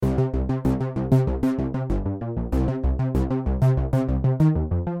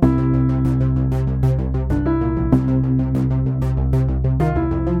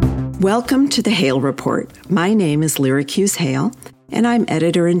Welcome to the Hale Report. My name is Lyric Hughes Hale, and I'm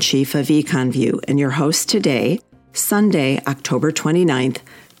editor-in-chief of EconView and your host today, Sunday, October 29th,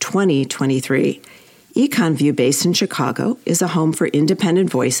 2023. EconView, based in Chicago, is a home for independent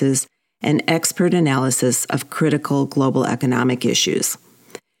voices and expert analysis of critical global economic issues.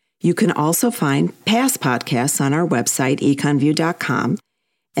 You can also find past podcasts on our website, econview.com,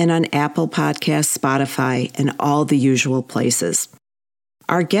 and on Apple Podcasts, Spotify, and all the usual places.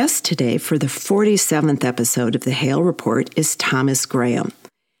 Our guest today for the 47th episode of the Hale Report is Thomas Graham.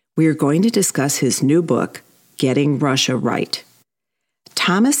 We are going to discuss his new book, Getting Russia Right.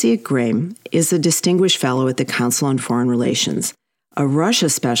 Thomas E. Graham is a distinguished fellow at the Council on Foreign Relations. A Russia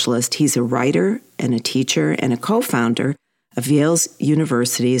specialist, he's a writer and a teacher and a co-founder of Yale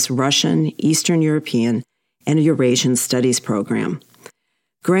University's Russian, Eastern European, and Eurasian Studies program.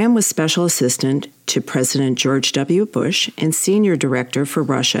 Graham was special assistant to President George W. Bush and senior director for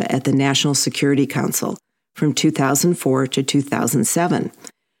Russia at the National Security Council from 2004 to 2007,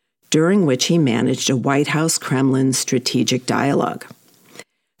 during which he managed a White House-Kremlin strategic dialogue.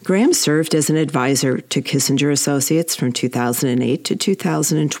 Graham served as an advisor to Kissinger Associates from 2008 to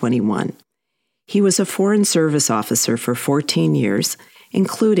 2021. He was a Foreign Service officer for 14 years,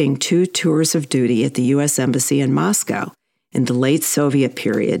 including 2 tours of duty at the U.S. Embassy in Moscow in the late Soviet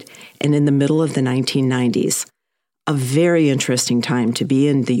period and in the middle of the 1990s. A very interesting time to be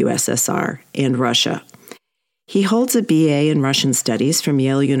in the USSR and Russia. He holds a BA in Russian Studies from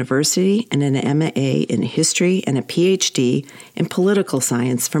Yale University and an MA in History and a PhD in Political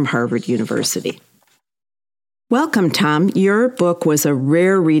Science from Harvard University. Welcome, Tom. Your book was a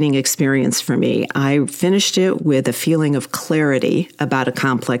rare reading experience for me. I finished it with a feeling of clarity about a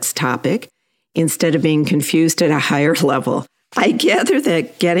complex topic instead of being confused at a higher level. I gather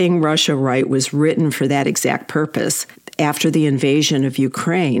that Getting Russia Right was written for that exact purpose after the invasion of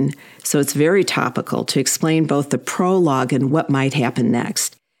Ukraine, so it's very topical to explain both the prologue and what might happen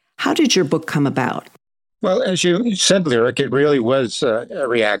next. How did your book come about? Well, as you said, Lyric, it really was a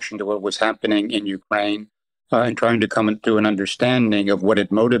reaction to what was happening in Ukraine and trying to come to an understanding of what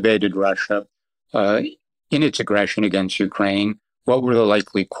had motivated Russia in its aggression against Ukraine. What were the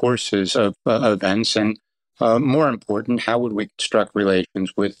likely courses of events? And more important, how would we construct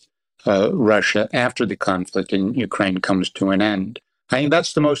relations with Russia after the conflict in Ukraine comes to an end? I think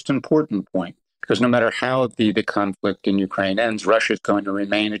that's the most important point, because no matter how the conflict in Ukraine ends, Russia is going to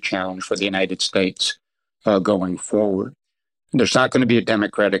remain a challenge for the United States going forward. There's not going to be a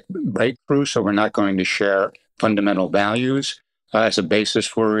democratic breakthrough, so we're not going to share fundamental values as a basis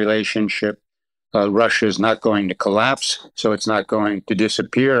for a relationship. Russia is not going to collapse, so it's not going to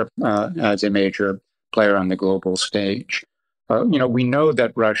disappear as a major player on the global stage. We know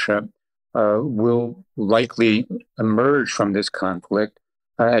that Russia will likely emerge from this conflict,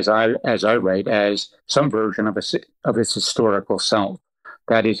 as I write, as some version of its historical self.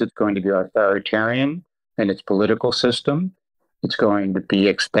 That is, it's going to be authoritarian in its political system. It's going to be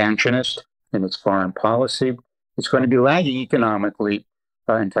expansionist in its foreign policy. It's going to be lagging economically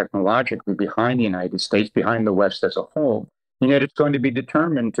and technologically behind the United States, behind the West as a whole, and yet it's going to be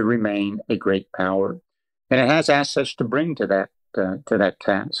determined to remain a great power. And it has assets to bring to that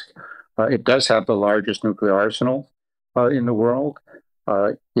task. It does have the largest nuclear arsenal in the world.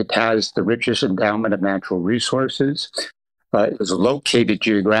 It has the richest endowment of natural resources. It is located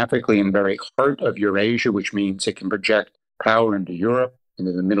geographically in the very heart of Eurasia, which means it can project power into Europe,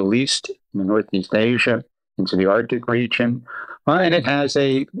 into the Middle East, into Northeast Asia, into the Arctic region. And it has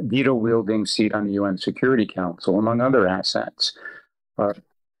a veto-wielding seat on the UN Security Council, among other assets.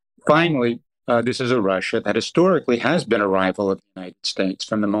 Finally, this is a Russia that historically has been a rival of the United States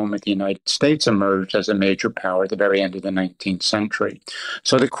from the moment the United States emerged as a major power at the very end of the 19th century.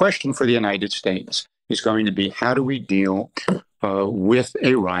 So the question for the United States is going to be, how do we deal with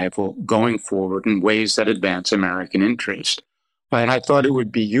a rival going forward in ways that advance American interest? And I thought it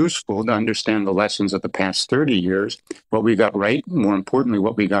would be useful to understand the lessons of the past 30 years, what we got right, more importantly,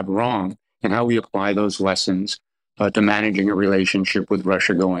 what we got wrong, and how we apply those lessons to managing a relationship with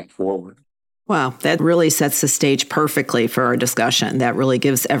Russia going forward. Wow, that really sets the stage perfectly for our discussion. That really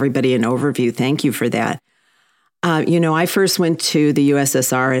gives everybody an overview. Thank you for that. I first went to the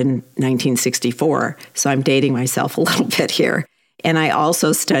USSR in 1964, so I'm dating myself a little bit here. And I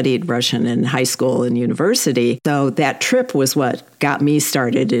also studied Russian in high school and university. So that trip was what got me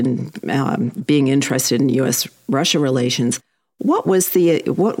started in being interested in U.S.-Russia relations.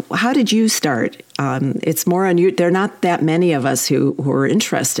 How did you start? It's more on you. There are not that many of us who are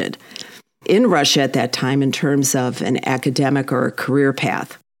interested in Russia at that time in terms of an academic or a career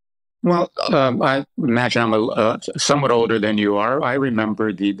path. Well, I imagine I'm somewhat older than you are. I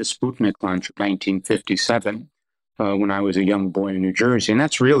remember the Sputnik launch of 1957 when I was a young boy in New Jersey, and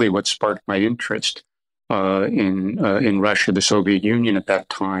that's really what sparked my interest in Russia, the Soviet Union at that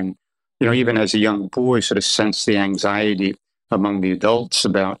time. You know, even as a young boy, sort of sensed the anxiety among the adults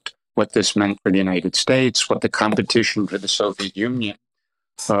about what this meant for the United States, what the competition for the Soviet Union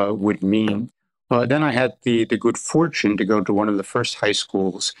would mean. Then I had the good fortune to go to one of the first high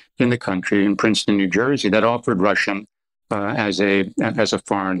schools in the country in Princeton, New Jersey, that offered Russian as a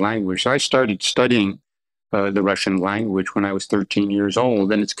foreign language. So I started studying the Russian language when I was 13 years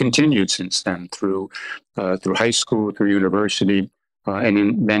old, and it's continued since then through high school, through university, then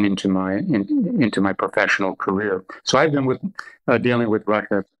into my professional career. So I've been dealing with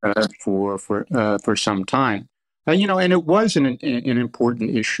Russia for some time. You know, and it was an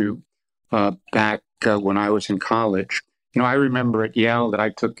important issue back when I was in college. You know, I remember at Yale that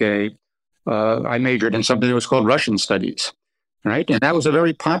I majored in something that was called Russian studies, right? And that was a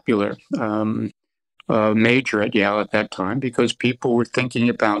very popular major at Yale at that time because people were thinking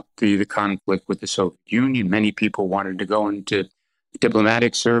about the conflict with the Soviet Union. Many people wanted to go into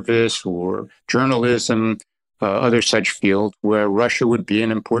diplomatic service or journalism, other such fields where Russia would be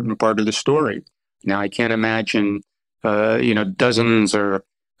an important part of the story. Now, I can't imagine, dozens or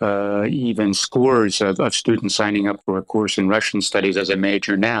even scores of students signing up for a course in Russian studies as a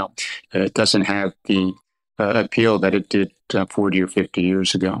major now. It doesn't have the appeal that it did 40 or 50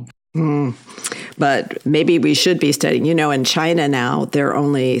 years ago. But maybe we should be studying. You know, in China now, there are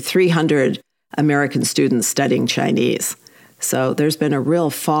only 300 American students studying Chinese. So there's been a real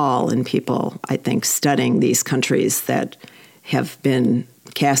fall in people, I think, studying these countries that have been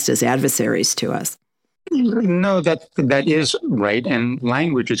cast as adversaries to us. No, that is right, and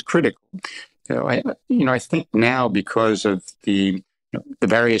language is critical. I think now because of the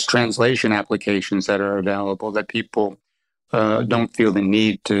various translation applications that are available, that people don't feel the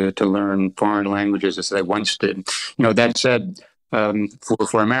need to learn foreign languages as they once did. You know, that said,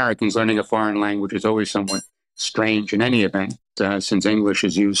 for Americans, learning a foreign language is always somewhat strange in any event, since English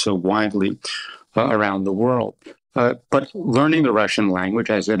is used so widely around the world. But learning the Russian language,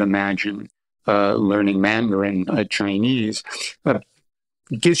 as I'd imagine, learning Mandarin, Chinese,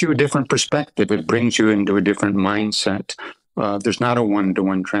 gives you a different perspective. It brings you into a different mindset. There's not a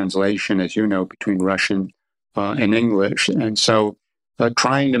one-to-one translation, as you know, between Russian and English. And so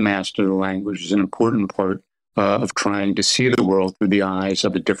trying to master the language is an important part of trying to see the world through the eyes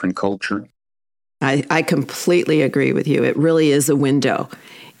of a different culture. I completely agree with you. It really is a window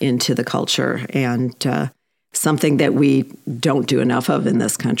into the culture and something that we don't do enough of in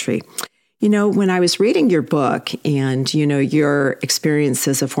this country. You know, when I was reading your book and, you know, your experience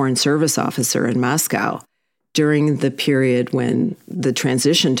as a Foreign Service officer in Moscow during the period when the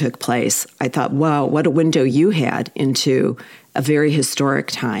transition took place, I thought, wow, what a window you had into a very historic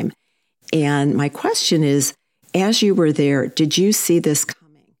time. And my question is, as you were there, did you see this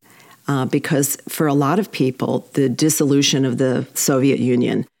coming? Because for a lot of people, the dissolution of the Soviet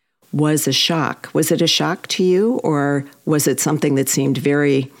Union was a shock. Was it a shock to you, or was it something that seemed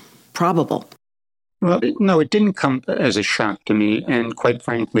very probable? Well, no, it didn't come as a shock to me, and quite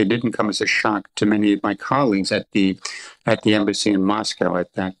frankly, it didn't come as a shock to many of my colleagues at the embassy in Moscow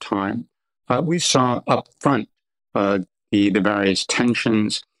at that time. We saw up front the various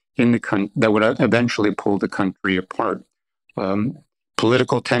tensions in the country that would eventually pull the country apart.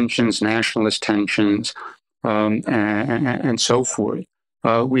 Political tensions, nationalist tensions, and so forth.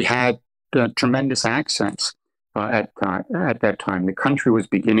 We had tremendous access at that time. The country was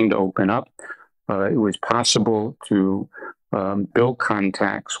beginning to open up. It was possible to build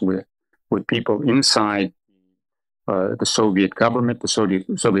contacts with people inside the Soviet government, the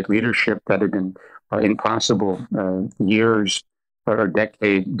Soviet leadership that had been impossible years or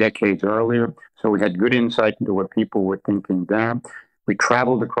decades earlier. So we had good insight into what people were thinking there. We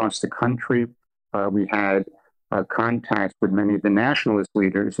traveled across the country. We had contacts with many of the nationalist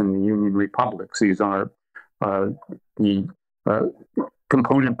leaders in the Union republics. These are the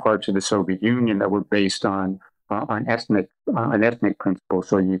component parts of the Soviet Union that were based on ethnic principles.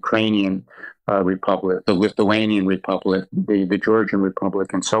 So the Ukrainian Republic, the Lithuanian Republic, the Georgian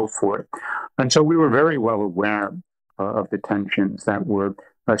Republic, and so forth. And so we were very well aware of the tensions that were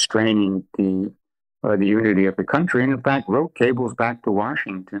straining the unity of the country, and in fact wrote cables back to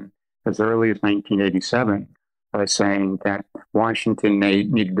Washington as early as 1987, saying that Washington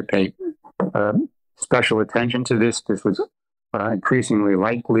needed to pay special attention to this. This was increasingly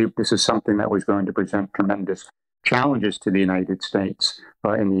likely. This is something that was going to present tremendous challenges to the United States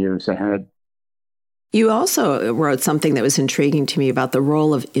in the years ahead. You also wrote something that was intriguing to me about the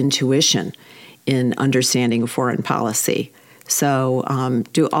role of intuition in understanding foreign policy. So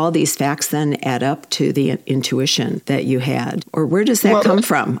do all these facts then add up to the intuition that you had? Or where does that come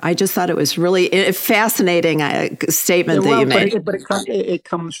from? I just thought it was really a fascinating statement that you made. But it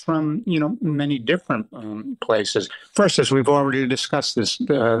comes from, many different places. First, as we've already discussed this,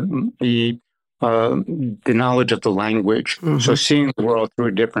 the knowledge of the language. Mm-hmm. So seeing the world through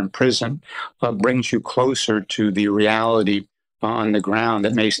a different prism brings you closer to the reality on the ground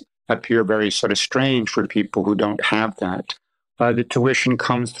that may appear very sort of strange for people who don't have that. The tuition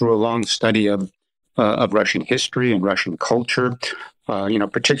comes through a long study of Russian history and Russian culture,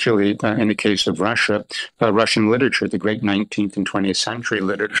 particularly in the case of Russia, Russian literature, the great 19th and 20th century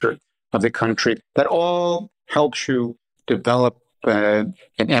literature of the country. That all helps you develop an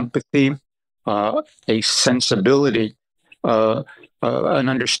empathy, a sensibility, an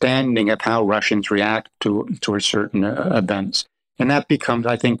understanding of how Russians react to certain events. And that becomes,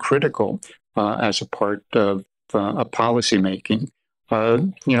 I think, critical as a part of policy making.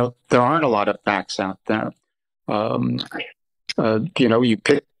 There aren't a lot of facts out there. You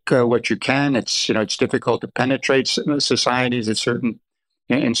pick what you can. It's difficult to penetrate societies in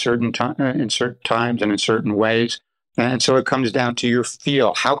certain times and in certain ways. And so it comes down to your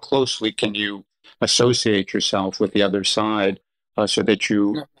feel. How closely can you associate yourself with the other side so that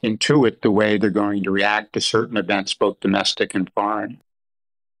you intuit the way they're going to react to certain events, both domestic and foreign?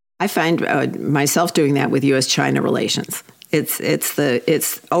 I find myself doing that with U.S.-China relations.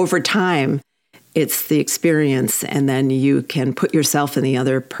 It's over time, it's the experience, and then you can put yourself in the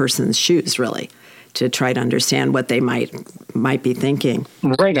other person's shoes, really, to try to understand what they might be thinking.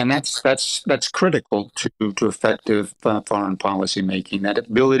 Right, and that's critical to effective foreign policy making. That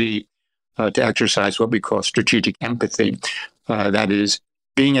ability to exercise what we call strategic empathy, that is,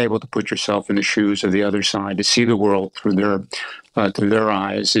 being able to put yourself in the shoes of the other side, to see the world through their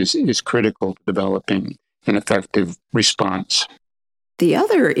eyes, is critical to developing an effective response. The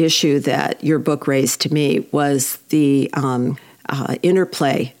other issue that your book raised to me was the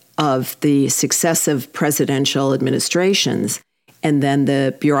interplay of the successive presidential administrations and then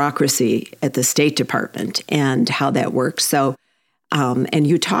the bureaucracy at the State Department and how that works. So, and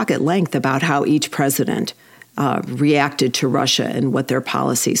you talk at length about how each president reacted to Russia and what their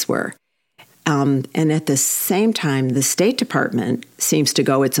policies were. And at the same time, the State Department seems to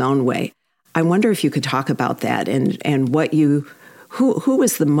go its own way. I wonder if you could talk about that and what who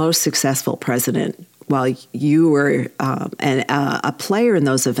was the most successful president while you were a player in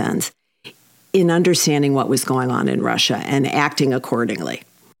those events in understanding what was going on in Russia and acting accordingly?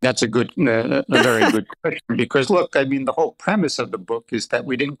 That's a very good question, because look, I mean, the whole premise of the book is that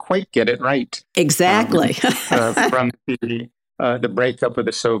we didn't quite get it right. Exactly. From the breakup of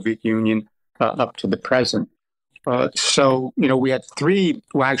the Soviet Union up to the present. So, we had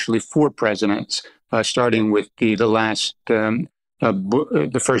four presidents, starting with the last,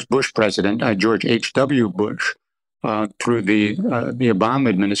 the first Bush president, George H.W. Bush, through the Obama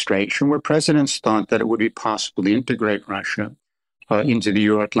administration, where presidents thought that it would be possible to integrate Russia into the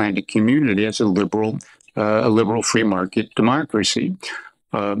Euro-Atlantic community as a liberal free market democracy.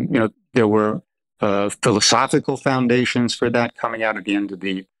 There were philosophical foundations for that coming out at the end of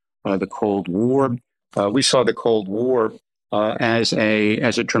the Cold War. We saw the Cold War as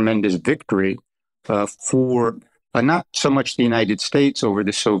a tremendous victory for not so much the United States over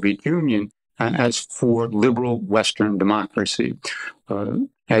the Soviet Union as for liberal Western democracy.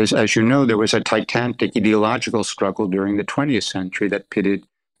 As you know, there was a titanic ideological struggle during the 20th century that pitted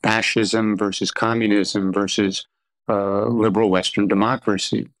fascism versus communism versus liberal Western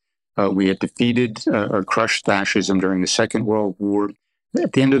democracy. We had defeated or crushed fascism during the Second World War.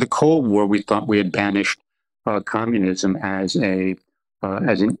 At the end of the Cold War, we thought we had banished communism as an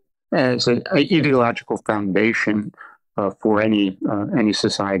ideological foundation for any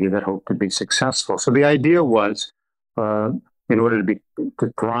society that hoped to be successful. So the idea was, in order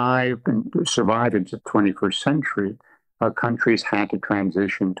to thrive and to survive into the 21st century, countries had to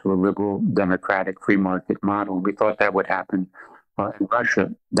transition to a liberal, democratic, free market model. We thought that would happen in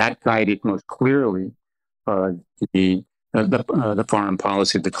Russia. That guided most clearly the foreign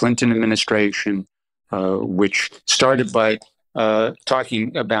policy of the Clinton administration, which started by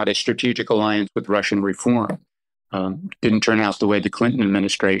talking about a strategic alliance with Russian reform. Didn't turn out the way the Clinton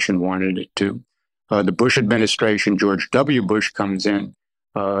administration wanted it to. The Bush administration, George W. Bush, comes in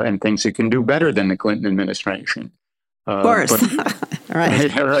and thinks it can do better than the Clinton administration. Of course.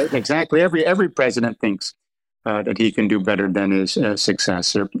 Right. Right, exactly. Every president thinks that he can do better than his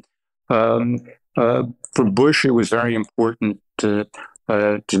successor. For Bush, it was very important to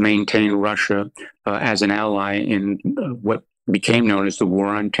maintain Russia as an ally in what became known as the War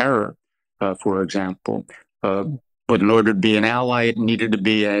on Terror, for example. But in order to be an ally, it needed to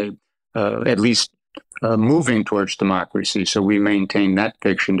be at least moving towards democracy. So we maintained that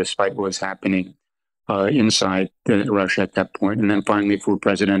fiction despite what was happening inside Russia at that point. And then finally, for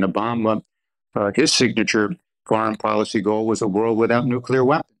President Obama, his signature foreign policy goal was a world without nuclear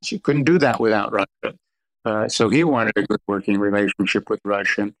weapons. You couldn't do that without Russia. So he wanted a good working relationship with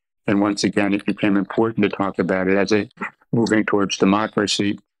Russia. And once again, it became important to talk about it as a moving towards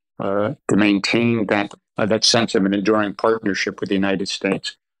democracy to maintain that sense of an enduring partnership with the United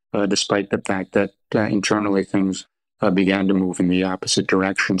States, despite the fact that internally things began to move in the opposite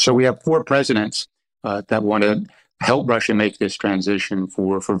direction. So we have four presidents that want to help Russia make this transition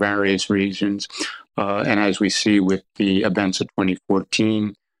for various reasons. And as we see with the events of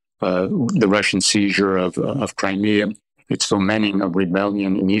 2014, the Russian seizure of Crimea, its fomenting of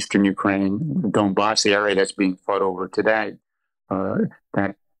rebellion in eastern Ukraine, Donbass, the area that's being fought over today,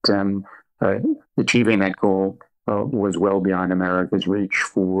 that achieving that goal was well beyond America's reach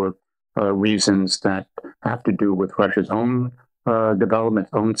for reasons that have to do with Russia's own development,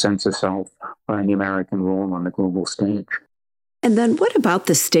 own sense of self, and the American role on the global stage. And then what about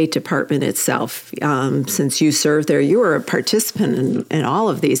the State Department itself? Since you served there, you were a participant in all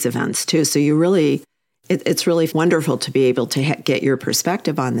of these events too. So you really, it's really wonderful to be able to get your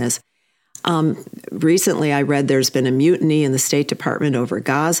perspective on this. Recently, I read there's been a mutiny in the State Department over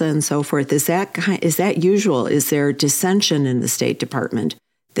Gaza and so forth. Is that usual? Is there dissension in the State Department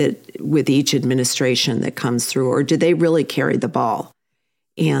that with each administration that comes through, or do they really carry the ball?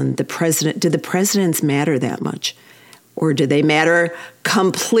 And do the presidents matter that much? Or do they matter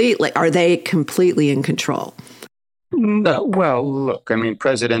completely? Are they completely in control? No, well, look, I mean,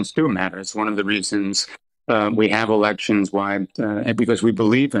 presidents do matter. It's one of the reasons we have elections. Why? Because we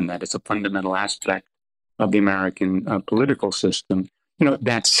believe in that. It's a fundamental aspect of the American political system.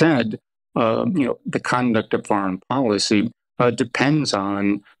 That said, the conduct of foreign policy depends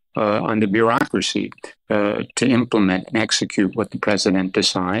on the bureaucracy to implement and execute what the president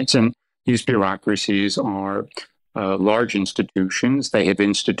decides. And these bureaucracies are large institutions. They have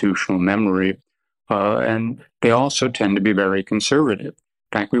institutional memory, and they also tend to be very conservative.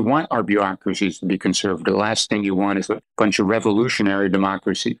 In fact, we want our bureaucracies to be conservative. The last thing you want is a bunch of revolutionary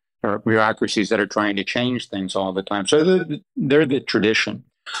democracy or bureaucracies that are trying to change things all the time. So they're the tradition.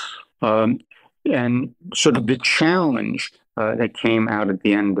 And sort of the challenge that came out at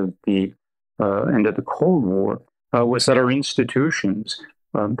the end of the Cold War was that our institutions,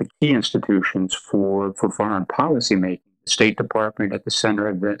 the key institutions for foreign policy making, the State Department at the center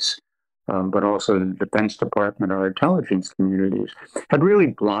of this, but also the Defense Department, our intelligence communities, had really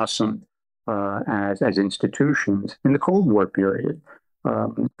blossomed as institutions in the Cold War period.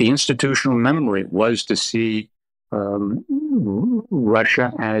 The institutional memory was to see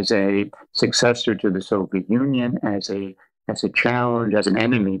Russia as a successor to the Soviet Union, as a challenge, as an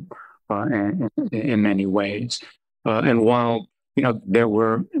enemy in many ways. And while there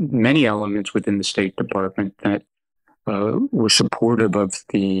were many elements within the State Department that were supportive of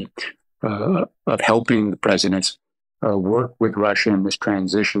helping the presidents work with Russia in this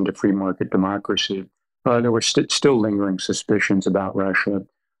transition to free market democracy, there were still lingering suspicions about Russia,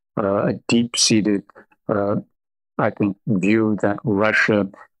 a deep-seated, I think, view that Russia,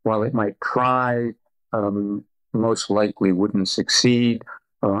 while it might try, most likely wouldn't succeed,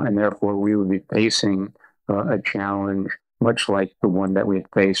 and therefore we would be facing a challenge much like the one that we had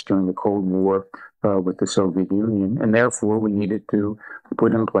faced during the Cold War with the Soviet Union. And therefore, we needed to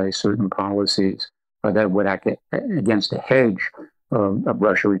put in place certain policies that would act against a hedge of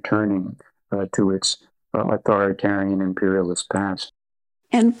Russia returning to its authoritarian imperialist past.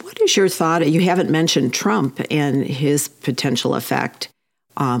 And what is your thought? You haven't mentioned Trump and his potential effect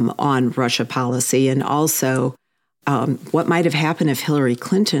on Russia policy, and also what might have happened if Hillary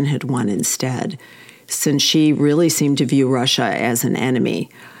Clinton had won instead, since she really seemed to view Russia as an enemy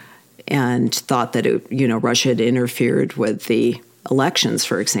and thought that Russia had interfered with the elections,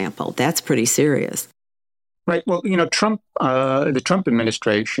 for example. That's pretty serious. Right. Well, Trump, the Trump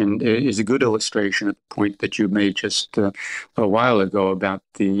administration is a good illustration of the point that you made just a while ago about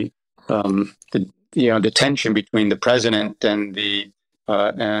the tension between the president and the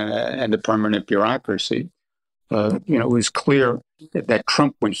permanent bureaucracy. It was clear that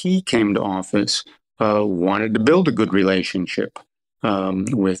Trump, when he came to office, wanted to build a good relationship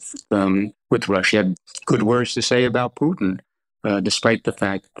with Russia. He had good words to say about Putin, despite the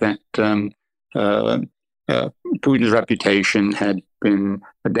fact that Putin's reputation had been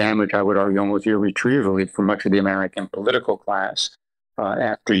damaged, I would argue, almost irretrievably for much of the American political class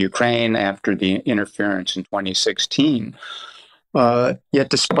after Ukraine, after the interference in 2016. Yet,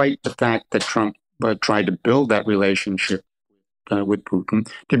 despite the fact that Trump tried to build that relationship with Putin,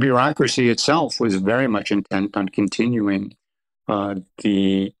 the bureaucracy itself was very much intent on continuing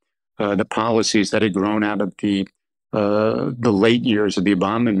the policies that had grown out of the late years of the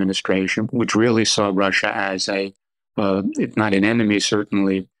Obama administration, which really saw Russia as if not an enemy,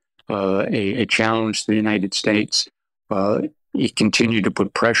 certainly a challenge to the United States. It continued to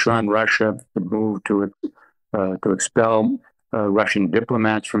put pressure on Russia to move to expel Russian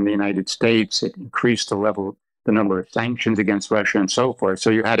diplomats from the United States. It increased the number of sanctions against Russia, and so forth. So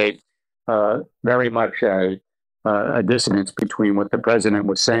you had very much a dissonance between what the president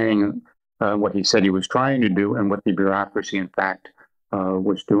was saying, what he said he was trying to do, and what the bureaucracy, in fact,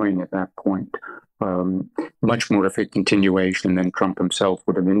 was doing at that point. Much more of a continuation than Trump himself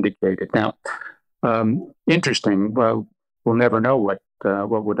would have indicated. Now, interesting. Well, we'll never know what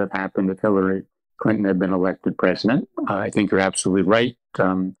would have happened if Hillary Clinton had been elected president. I think you're absolutely right.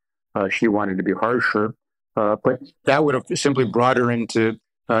 She wanted to be harsher, but that would have simply brought her into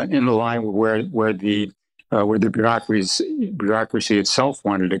in the line where the bureaucracy itself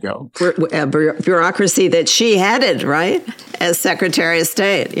wanted to go. Bureaucracy that she headed, right, as Secretary of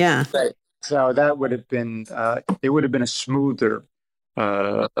State. Yeah. Right. So that would have been it would have been a smoother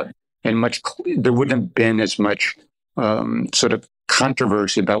and much. There wouldn't have been as much sort of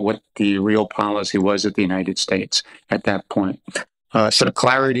controversy about what the real policy was of the United States at that point. Sort of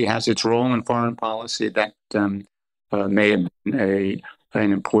clarity has its role in foreign policy. That may have been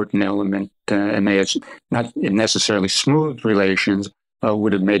an important element, and may have not necessarily smoothed relations,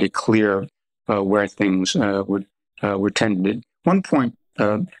 would have made it clear where things were tended. One point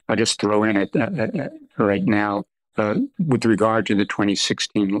I'll just throw in it right now with regard to the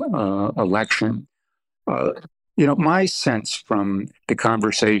 2016 election. My sense from the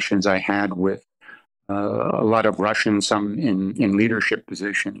conversations I had with a lot of Russians, some in leadership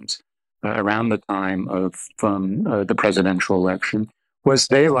positions around the time of the presidential election, was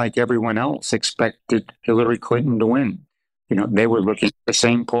they, like everyone else, expected Hillary Clinton to win. They were looking at the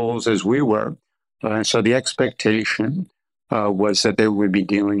same polls as we were. So the expectation was that they would be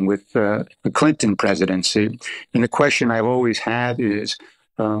dealing with the Clinton presidency. And the question I've always had is,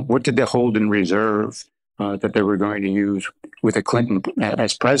 what did they hold in reserve that they were going to use with a Clinton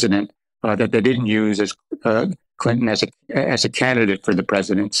as president that they didn't use as Clinton as a candidate for the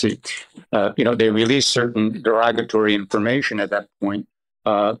presidency? They released certain derogatory information at that point,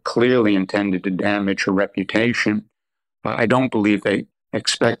 clearly intended to damage her reputation. I don't believe they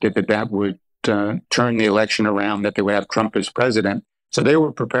expected that would turn the election around, that they would have Trump as president. So they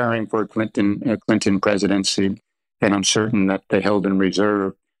were preparing for a Clinton presidency, and I'm certain that they held in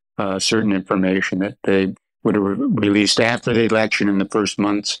reserve certain information that they would have released after the election in the first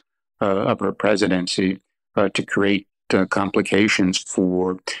months of her presidency to create complications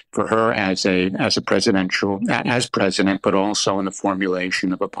for her as president, but also in the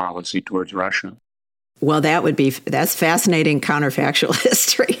formulation of a policy towards Russia. Well, that's fascinating counterfactual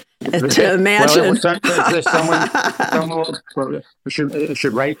history to imagine. Someone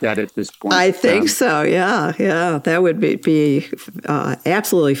should write that at this point. I think so. Yeah, that would be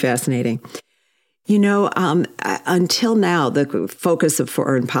absolutely fascinating. Until now, the focus of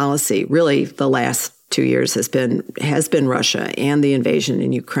foreign policy, really the last 2 years, has been Russia and the invasion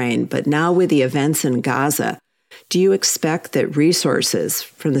in Ukraine. But now with the events in Gaza, do you expect that resources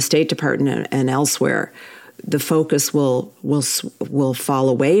from the State Department and elsewhere, the focus will fall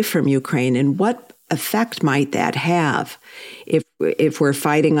away from Ukraine? And what effect might that have if we're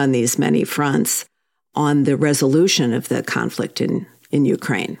fighting on these many fronts on the resolution of the conflict in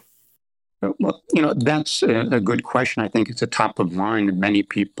Ukraine? Well, that's a good question. I think it's a top of mind of many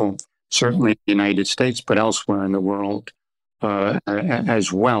people, certainly in the United States, but elsewhere in the world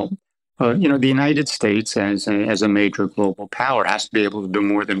as well. The United States, as a major global power, has to be able to do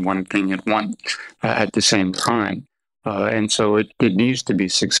more than one thing at the same time. And so it needs to be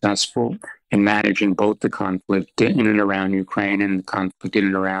successful in managing both the conflict in and around Ukraine and the conflict in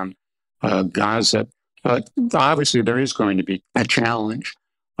and around Gaza. Obviously, there is going to be a challenge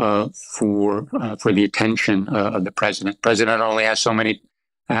for the attention of the president. The president only has so many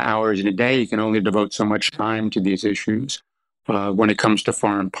hours in a day. He can only devote so much time to these issues. When it comes to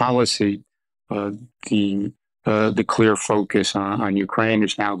foreign policy, the clear focus on Ukraine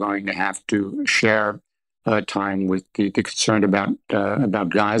is now going to have to share time with the concern about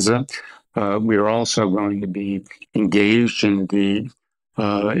Gaza. We are also going to be engaged in the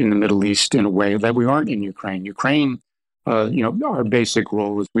Middle East in a way that we aren't in Ukraine. Ukraine our basic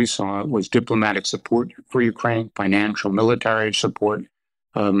role, as we saw it, was diplomatic support for Ukraine, financial, military support.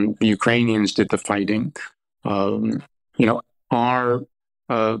 The Ukrainians did the fighting. Um, you know, our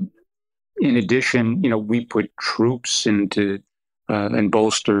in addition, we put troops into and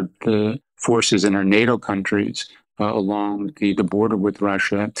bolstered the forces in our NATO countries along the border with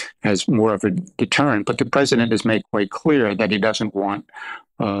Russia as more of a deterrent. But the president has made quite clear that he doesn't want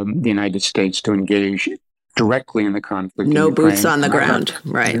the United States to engage directly in the conflict in No Ukraine. boots on the ground,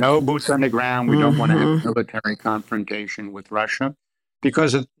 right? No boots on the ground. We don't want to have a military confrontation with Russia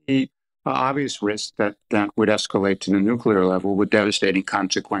because of the obvious risk that would escalate to the nuclear level with devastating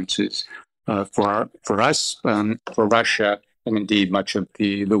consequences for us, for Russia, and indeed much of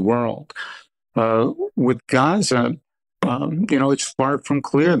the world. With Gaza, it's far from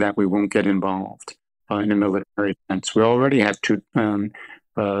clear that we won't get involved in a military sense. We already have two,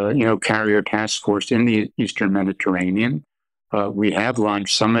 carrier task force in the Eastern Mediterranean. We have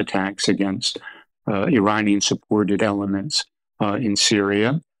launched some attacks against Iranian-supported elements in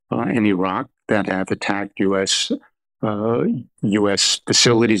Syria and Iraq that have attacked U.S.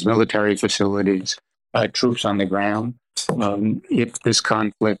 Facilities, military facilities, troops on the ground. If this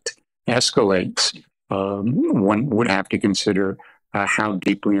conflict escalates, one would have to consider how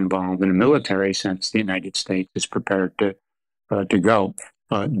deeply involved in a military sense the United States is prepared to go.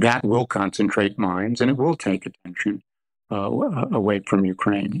 That will concentrate minds and it will take attention away from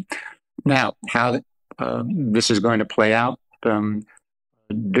Ukraine. Now, how this is going to play out,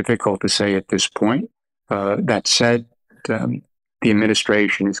 difficult to say at this point. That said, the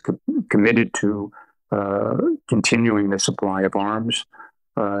administration is committed to continuing the supply of arms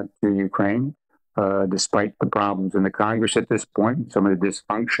to Ukraine, despite the problems in the Congress at this point, some of the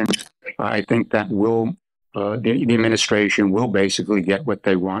dysfunction. I think that the administration will basically get what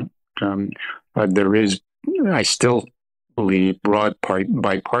they want. There is, I still believe, broad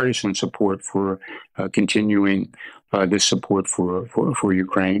bipartisan support for continuing this support for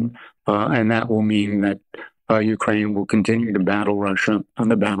Ukraine, and that will mean that Ukraine will continue to battle Russia on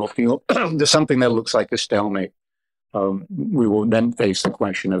the battlefield. There's something that looks like a stalemate. We will then face the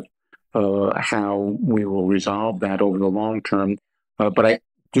question of how we will resolve that over the long term. But I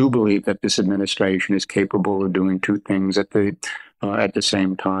do believe that this administration is capable of doing two things at the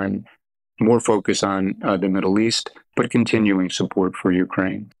same time: more focus on the Middle East, but continuing support for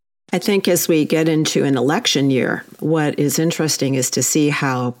Ukraine. I think as we get into an election year, what is interesting is to see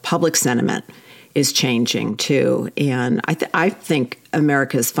how public sentiment is changing too. And I think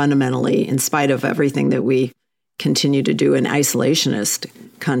America is fundamentally, in spite of everything that we continue to do, an isolationist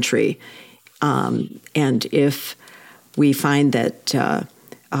country. And if we find that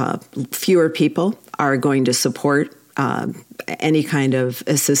fewer people are going to support any kind of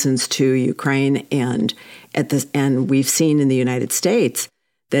assistance to Ukraine, and we've seen in the United States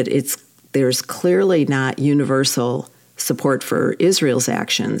that there's clearly not universal support for Israel's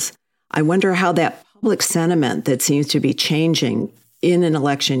actions. I wonder how that public sentiment that seems to be changing in an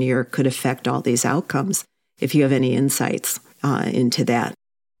election year could affect all these outcomes, if you have any insights into that.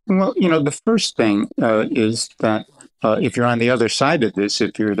 Well, the first thing is that if you're on the other side of this,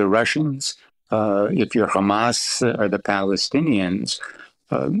 if you're the Russians, if you're Hamas or the Palestinians,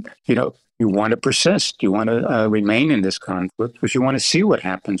 you want to persist. You want to remain in this conflict because you want to see what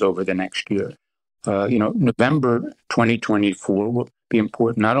happens over the next year. November 2024 will be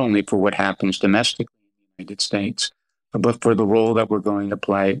important not only for what happens domestically in the United States, but for the role that we're going to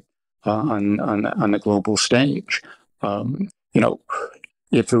play on the global stage.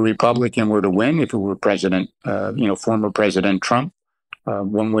 If a Republican were to win, if it were former President Trump,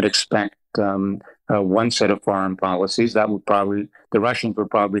 one would expect one set of foreign policies. The Russians would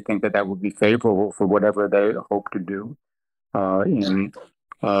probably think that would be favorable for whatever they hope to do in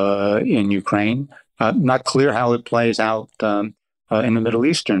Ukraine. Not clear how it plays out in the Middle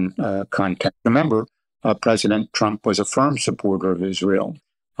Eastern context. Remember, President Trump was a firm supporter of Israel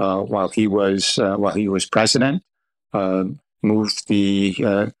while he was president. Moved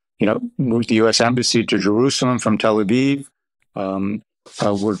the U.S. embassy to Jerusalem from Tel Aviv.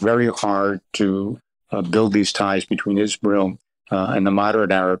 Worked very hard to build these ties between Israel and the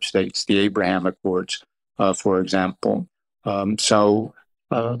moderate Arab states, the Abraham Accords, for example.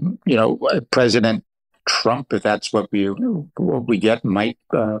 President Trump, if that's what we get, might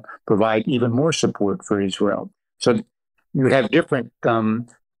provide even more support for Israel. So you have different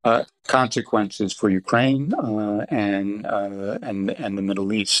consequences for Ukraine and the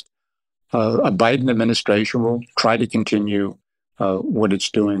Middle East. A Biden administration will try to continue what it's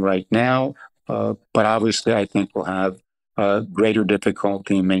doing right now, but obviously I think we'll have greater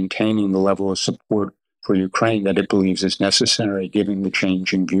difficulty in maintaining the level of support for Ukraine that it believes is necessary, given the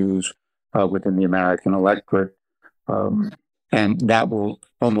changing views within the American electorate. And that will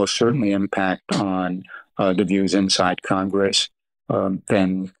almost certainly impact on the views inside Congress.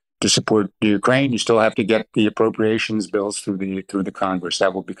 Then to support Ukraine, you still have to get the appropriations bills through the Congress.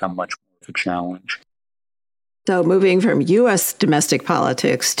 That will become much more of a challenge. So moving from U.S. domestic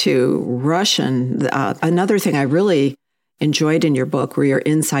politics to Russian, another thing I really enjoyed in your book were your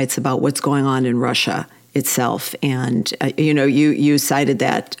insights about what's going on in Russia itself. And, you cited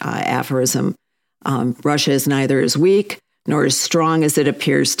that aphorism, Russia is neither as weak nor as strong as it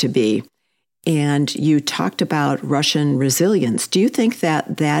appears to be. And you talked about Russian resilience. Do you think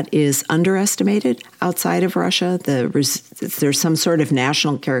that is underestimated outside of Russia? There's some sort of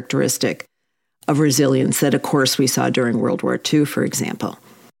national characteristic of resilience that, of course, we saw during World War II, for example.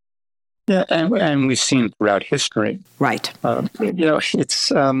 Yeah, and we've seen throughout history. Right. It's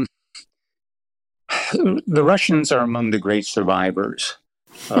the Russians are among the great survivors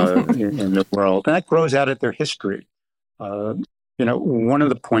in the world, and that grows out of their history. One of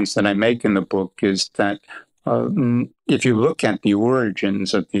the points that I make in the book is that if you look at the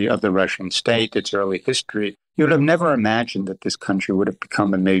origins of the Russian state, its early history, you would have never imagined that this country would have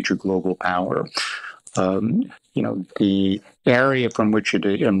become a major global power. The area from which it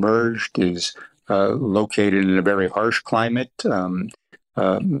emerged is located in a very harsh climate.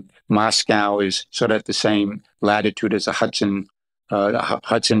 Moscow is sort of at the same latitude as the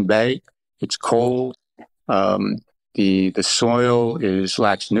Hudson Bay. It's cold. The soil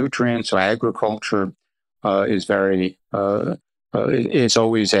lacks nutrients, so agriculture is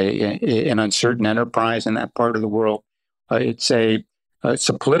always an uncertain enterprise in that part of the world. It's a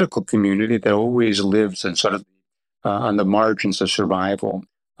political community that always lives in sort of on the margins of survival.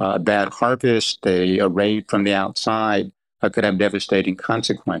 Bad harvest, a raid from the outside could have devastating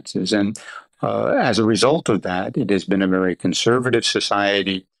consequences. And as a result of that, it has been a very conservative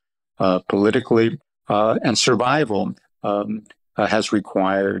society politically, and survival has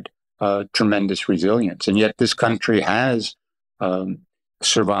required tremendous resilience. And yet this country has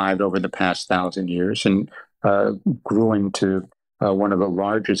survived over the past 1,000 years and grew into one of the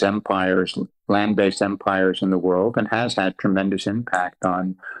largest empires, land-based empires in the world, and has had tremendous impact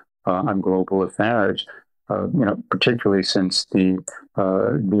on global affairs. Particularly since the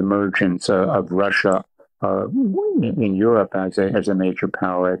emergence of Russia in Europe as a major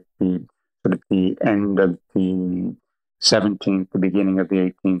power at the end of the 17th, the beginning of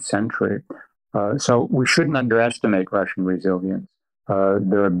the 18th century. So we shouldn't underestimate Russian resilience,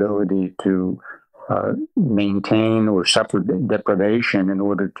 their ability to maintain or suffer deprivation in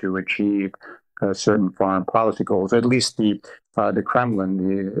order to achieve certain foreign policy goals. At least the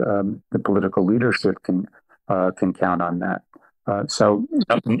Kremlin, the political leadership can count on that. So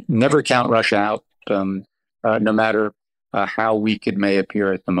never count Russia out, no matter how weak it may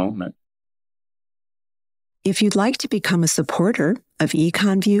appear at the moment. If you'd like to become a supporter of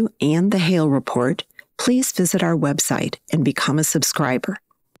EconView and the Hale Report, please visit our website and become a subscriber.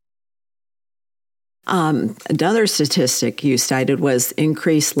 Another statistic you cited was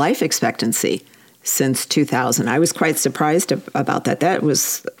increased life expectancy since 2000. I was quite surprised about that. That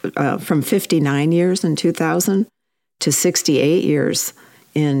was from 59 years in 2000 to 68 years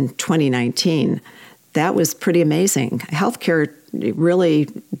in 2019. That was pretty amazing. Healthcare really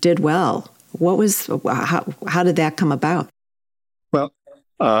did well. How did that come about? Well,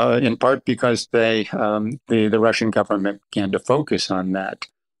 in part because the Russian government began to focus on that,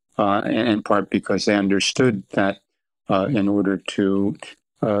 and in part because they understood that in order to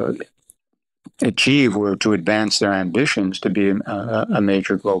achieve or to advance their ambitions to be a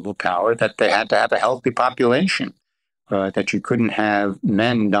major global power, that they had to have a healthy population, that you couldn't have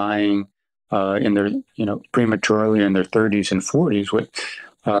men dying in their prematurely in their 30s and 40s,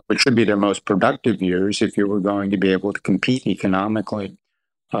 which should be their most productive years if you were going to be able to compete economically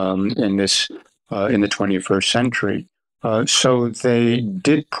in the 21st century. So they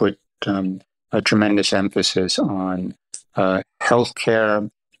did put a tremendous emphasis on healthcare,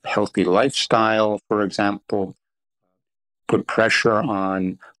 healthy lifestyle, for example, put pressure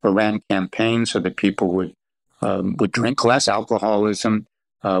on or ran campaigns so that people would drink less. Alcoholism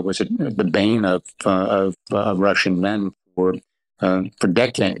was the bane of Russian men for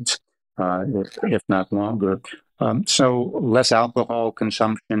decades, if not longer. So less alcohol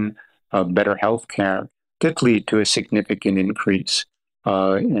consumption, better health care did lead to a significant increase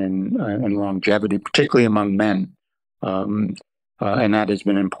in longevity, particularly among men. And that has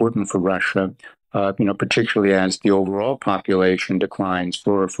been important for Russia, particularly as the overall population declines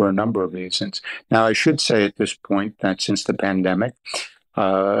for a number of reasons. Now, I should say at this point that since the pandemic,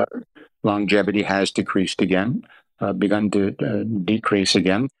 longevity has decreased again, begun to decrease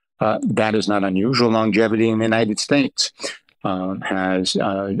again. That is not unusual. Longevity in the United States has,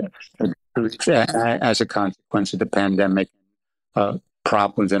 as a consequence of the pandemic,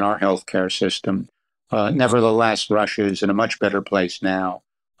 problems in our healthcare system. Nevertheless, Russia is in a much better place now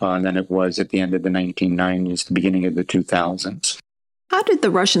than it was at the end of the 1990s, the beginning of the 2000s. How did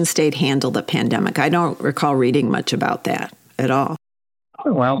the Russian state handle the pandemic? I don't recall reading much about that at all.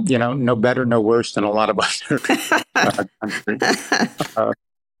 Well, no better, no worse than a lot of other countries.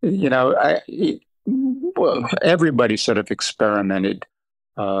 Everybody sort of experimented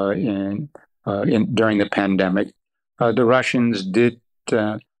during the pandemic. The Russians did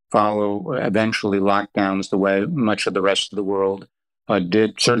follow eventually lockdowns the way much of the rest of the world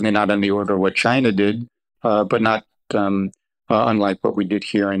did. Certainly not on the order of what China did, but not unlike what we did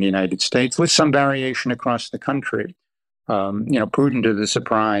here in the United States, with some variation across the country. Putin, to the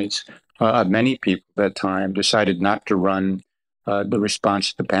surprise of many people at that time, decided not to run the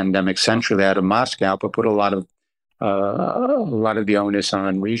response to the pandemic centrally out of Moscow, but put a lot of the onus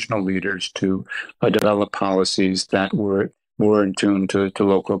on regional leaders to develop policies that were more in tune to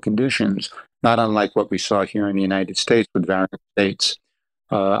local conditions, not unlike what we saw here in the United States with various states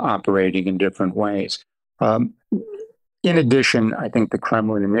operating in different ways. In addition, I think the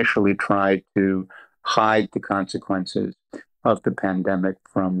Kremlin initially tried to hide the consequences of the pandemic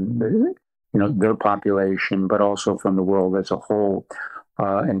from their population, but also from the world as a whole,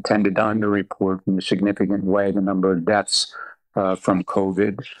 and tended to underreport in a significant way the number of deaths from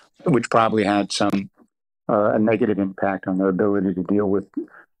COVID, which probably had a negative impact on their ability to deal with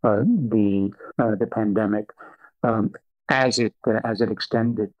the pandemic as it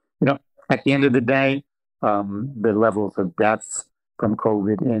extended. At the end of the day, the levels of deaths from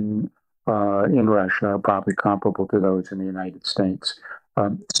COVID in Russia are probably comparable to those in the United States.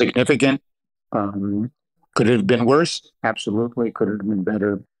 Significant. Could it have been worse? Absolutely. Could it have been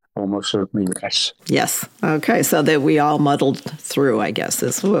better? Almost certainly, yes. Yes. Okay. So that we all muddled through, I guess,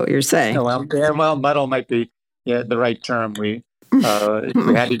 is what you're saying. Muddle might be the right term. If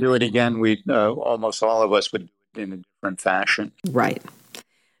we had to do it again, almost all of us would do it in a different fashion. Right.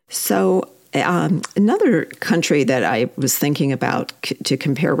 So another country that I was thinking about to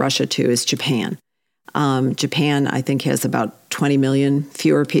compare Russia to is Japan. Japan, I think, has about 20 million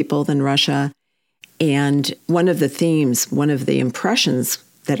fewer people than Russia. And one of the impressions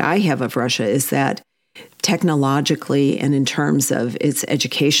that I have of Russia is that technologically and in terms of its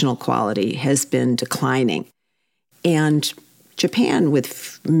educational quality has been declining. And Japan, with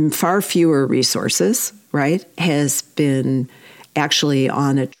far fewer resources, right, has been actually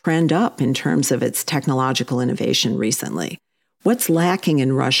on a trend up in terms of its technological innovation recently. What's lacking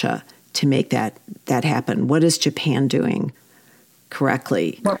in Russia to make that happen? What is Japan doing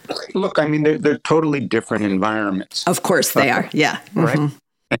correctly? Well, look, I mean, they're totally different environments. Of course they are, yeah. Right? Mm-hmm.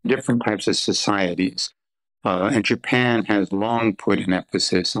 And different types of societies. And Japan has long put an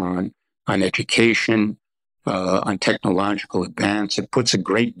emphasis on education, on technological advance. It puts a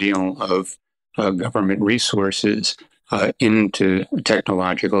great deal of government resources into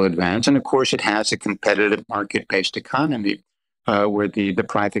technological advance. And of course, it has a competitive market-based economy where the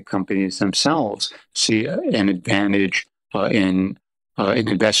private companies themselves see an advantage in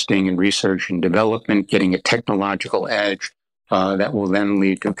investing in research and development, getting a technological edge that will then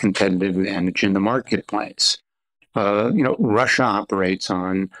lead to a competitive advantage in the marketplace. Russia operates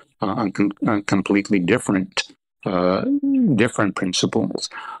on completely different principles.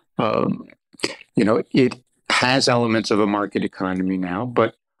 It has elements of a market economy now,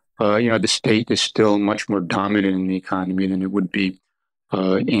 but the state is still much more dominant in the economy than it would be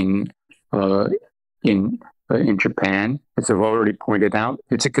in Japan. As I've already pointed out,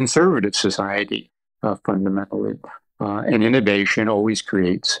 it's a conservative society fundamentally, and innovation always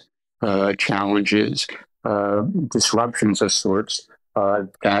creates challenges, disruptions of sorts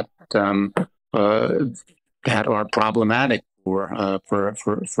that are problematic for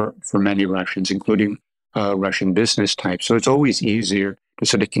many Russians, including Russian business types. So it's always easier to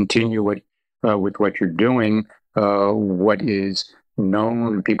sort of continue with what you're doing, what is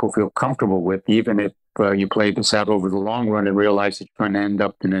known and people feel comfortable with, even if you play this out over the long run and realize that you're going to end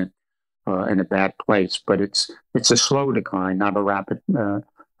up in a bad place. But it's a slow decline, not a rapid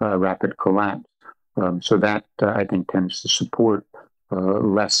collapse. So that I think tends to support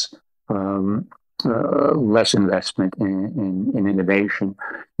less investment in innovation.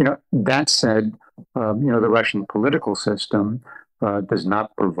 That said, the Russian political system does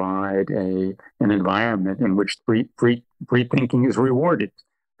not provide an environment in which free thinking is rewarded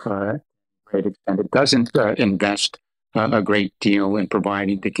to a great extent. It doesn't invest a great deal in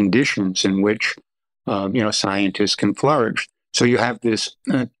providing the conditions in which scientists can flourish. So you have this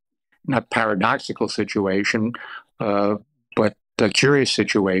not paradoxical situation, but a curious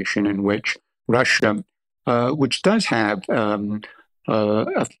situation in which Russia, which does have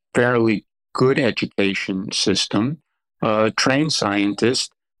a fairly good education system, train scientists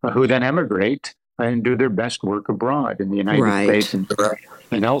who then emigrate and do their best work abroad in the United States and Europe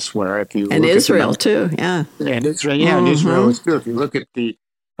and elsewhere. If you and look Israel at too, yeah, and Israel, yeah, and Israel is too. If you look at the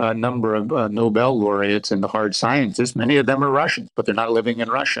number of Nobel laureates in the hard sciences, many of them are Russians, but they're not living in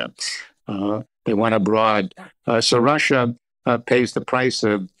Russia. They went abroad. So Russia pays the price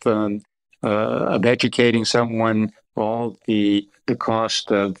of educating someone, all the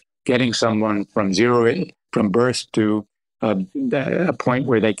cost of getting someone from birth to a point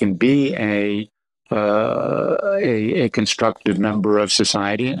where they can be a constructive member of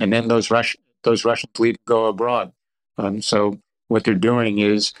society, and then those Russians leave to go abroad. So what they're doing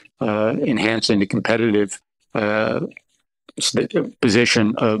is enhancing the competitive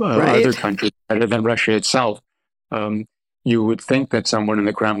position of other countries better than Russia itself. You would think that someone in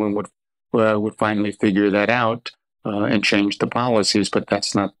the Kremlin would finally figure that out and change the policies, but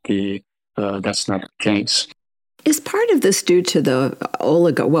that's not the case. Is part of this due to the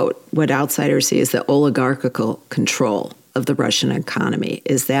what outsiders see as the oligarchical control of the Russian economy?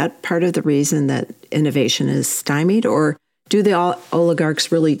 Is that part of the reason that innovation is stymied, or do the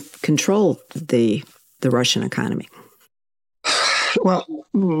oligarchs really control the Russian economy? Well,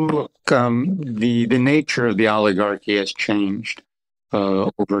 look, the nature of the oligarchy has changed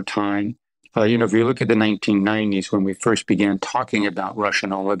over time. If you look at the 1990s, when we first began talking about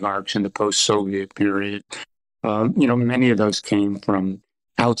Russian oligarchs in the post-Soviet period, many of those came from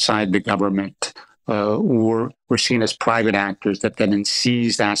outside the government or were seen as private actors that then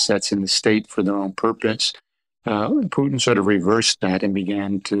seized assets in the state for their own purpose. Putin sort of reversed that and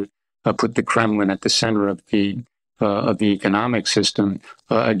began to put the Kremlin at the center of the economic system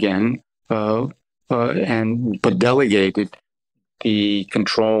again, but delegated the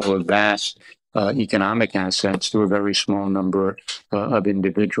control of vast economic assets to a very small number of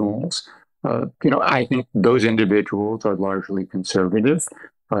individuals. I think those individuals are largely conservative.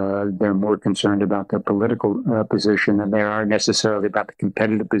 They're more concerned about their political position than they are necessarily about the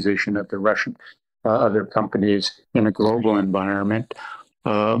competitive position of the Russian other companies in a global environment.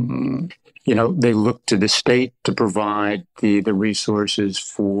 They look to the state to provide the resources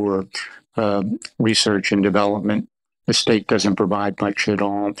for research and development. The state doesn't provide much at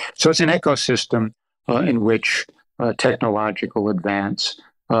all. So it's an ecosystem in which technological advance,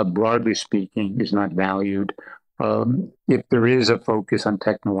 broadly speaking, is not valued. If there is a focus on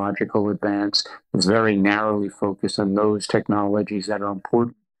technological advance, it's very narrowly focused on those technologies that are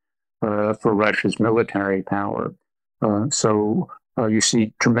important for Russia's military power. So you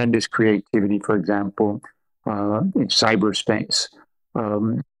see tremendous creativity, for example, in cyberspace.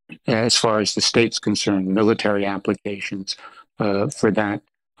 As far as the state's concerned, military applications for that,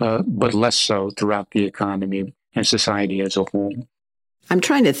 but less so throughout the economy and society as a whole. I'm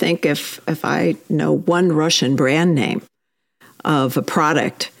trying to think if I know one Russian brand name of a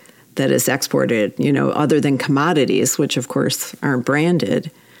product that is exported, other than commodities, which of course aren't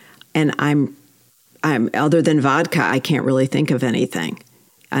branded. And I'm other than vodka, I can't really think of anything.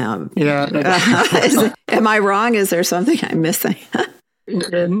 Am I wrong? Is there something I'm missing?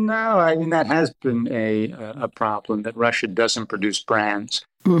 No, I mean that has been a problem, that Russia doesn't produce brands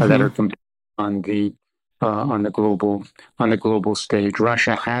that are competing on the global stage.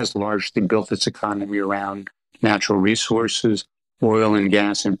 Russia has largely built its economy around natural resources, oil and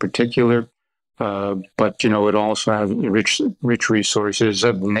gas in particular. But it also has rich resources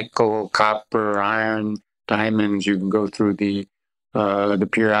of nickel, copper, iron, diamonds. You can go through the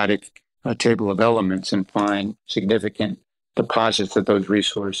periodic table of elements and find significant deposits of those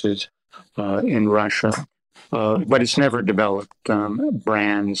resources in Russia. But it's never developed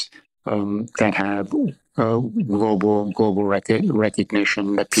brands that have global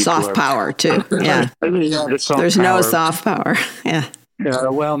recognition that people soft power too. Yeah, there's no soft power. Yeah.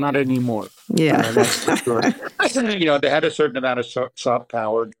 Well, not anymore. Yeah, that's for sure. They had a certain amount of soft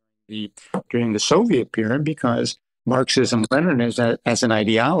power during the Soviet period because Marxism-Leninism as an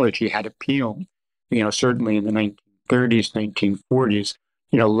ideology had appeal. Certainly in the 1930s, 1940s.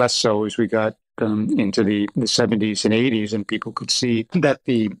 Less so as we got into the 70s and 80s, and people could see that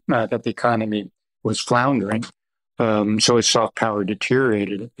the economy was floundering. So its soft power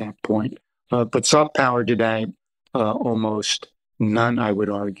deteriorated at that point. But soft power today, almost none, I would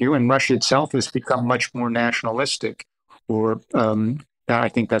argue. And Russia itself has become much more nationalistic, or I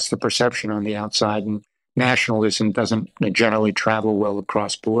think that's the perception on the outside. And nationalism doesn't generally travel well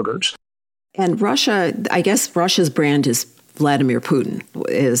across borders. And Russia, I guess Russia's brand is Vladimir Putin,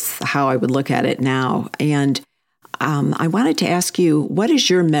 is how I would look at it now. And I wanted to ask you, what is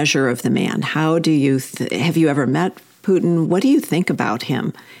your measure of the man? How do you, have you ever met Putin? What do you think about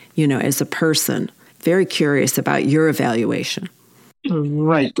him, as a person? Very curious about your evaluation.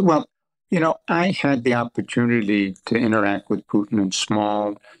 Right. Well, I had the opportunity to interact with Putin in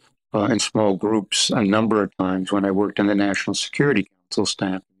small groups a number of times when I worked in the National Security Council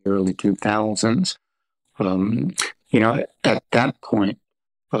staff in the early 2000s. At that point,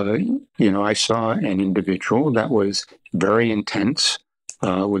 I saw an individual that was very intense,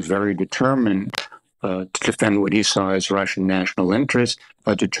 was very determined to defend what he saw as Russian national interest,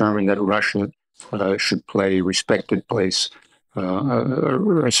 determined that Russia should play a respected place, a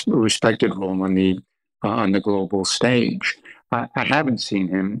respected role on the global stage. I haven't seen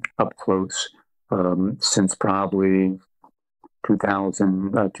him up close since probably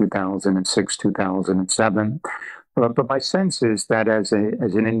 2006, 2007. But my sense is that as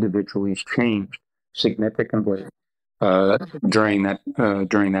an individual, he's changed significantly during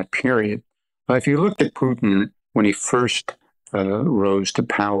that period. If you look at Putin when he first rose to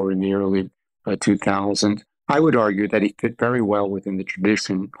power in the early 2000s, I would argue that he fit very well within the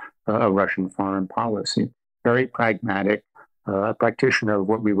tradition of Russian foreign policy. Very pragmatic, a practitioner of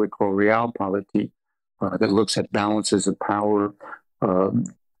what we would call realpolitik, that looks at balances of power, the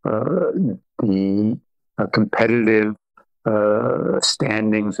competitive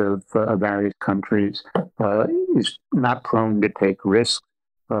standings of various countries, is not prone to take risks.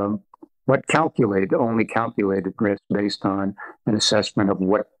 Only calculated risk based on an assessment of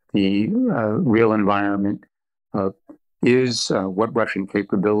what the real environment is, what Russian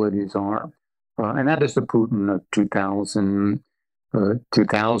capabilities are. And that is the Putin of 2000,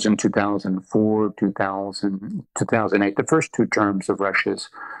 2004, 2008, the first two terms of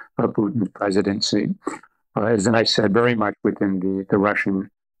Putin's presidency. As I said, very much within the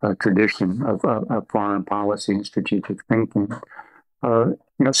Russian tradition of foreign policy and strategic thinking.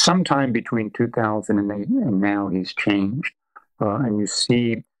 Sometime between 2008 and now, he's changed, and you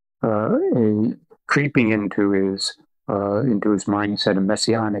see a creeping into his mindset a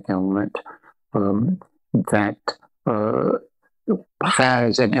messianic element that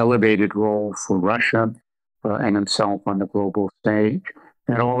has an elevated role for Russia and himself on the global stage,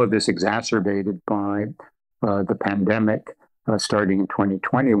 and all of this exacerbated by the pandemic starting in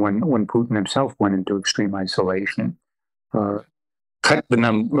 2020, when Putin himself went into extreme isolation, cut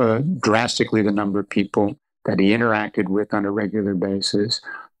drastically the number of people that he interacted with on a regular basis,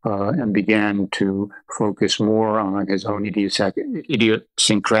 and began to focus more on his own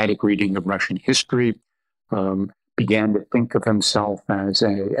idiosyncratic reading of Russian history. Began to think of himself as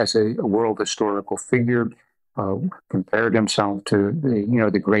a world historical figure. Compared himself to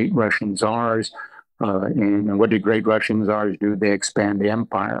the great Russian czars. And what did great Russian czars do? They expand the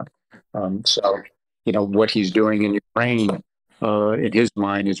empire. So what he's doing in Ukraine, in his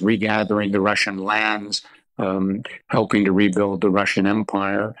mind, is regathering the Russian lands, helping to rebuild the Russian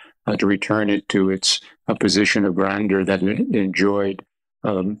Empire, to return it to its position of grandeur that it enjoyed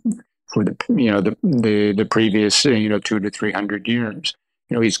for the previous 200 to 300 years.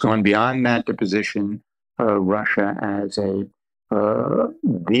 He's gone beyond that to position Russia as the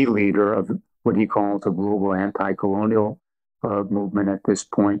leader of what he calls a global anti-colonial movement at this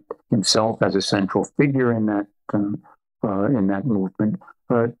point. Himself as a central figure in that movement,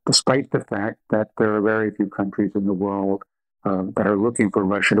 despite the fact that there are very few countries in the world that are looking for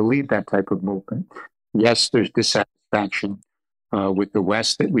Russia to lead that type of movement. Yes, there's dissatisfaction with the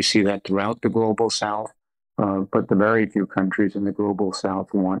West, that we see that throughout the global South, but the very few countries in the global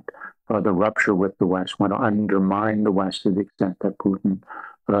South want the rupture with the West, want to undermine the West to the extent that Putin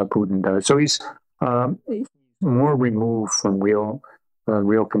does. So he's more removed from real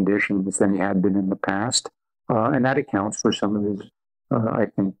conditions than he had been in the past, and that accounts for some of his, I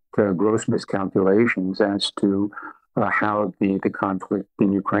think, gross miscalculations as to how the conflict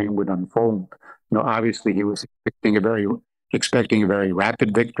in Ukraine would unfold. Obviously, he was expecting a very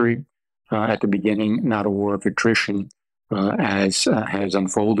rapid victory at the beginning, not a war of attrition, as has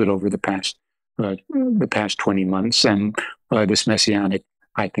unfolded over the past 20 months. And this messianic,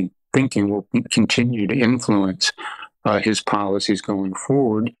 I think, thinking will continue to influence his policies going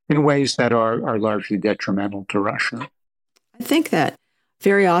forward in ways that are largely detrimental to Russia. I think that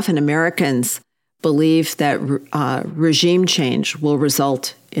very often Americans believe that regime change will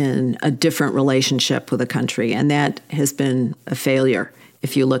result in a different relationship with a country, and that has been a failure.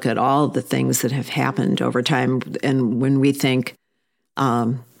 If you look at all the things that have happened over time, and when we think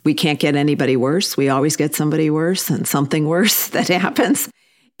we can't get anybody worse. We always get somebody worse and something worse that happens.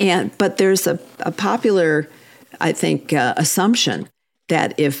 But there's a popular, I think, assumption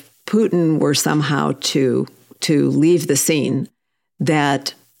that if Putin were somehow to leave the scene,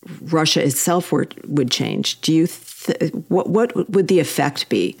 that Russia itself would change. Do you what would the effect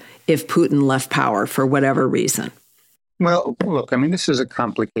be if Putin left power for whatever reason? Well, look, I mean, this is a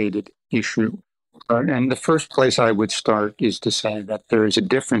complicated issue. And the first place I would start is to say that there is a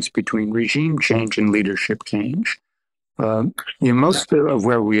difference between regime change and leadership change. Most of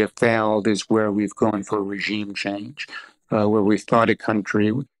where we have failed is where we've gone for regime change, where we thought a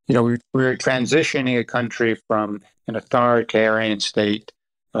country, we're transitioning a country from an authoritarian state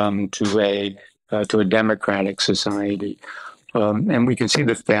to a democratic society, and we can see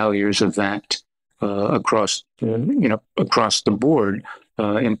the failures of that across the board,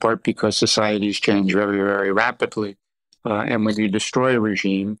 in part because societies change very, very rapidly, and when you destroy a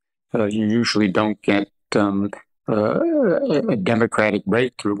regime, you usually don't get a democratic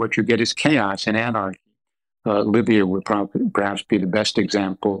breakthrough. What you get is chaos and anarchy. Libya would perhaps be the best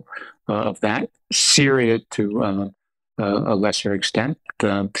example of that. Syria to a lesser extent.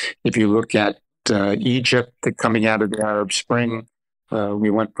 If you look at Egypt coming out of the Arab Spring, we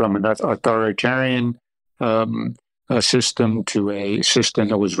went from an authoritarian system to a system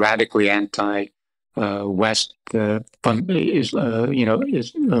that was radically anti-West, is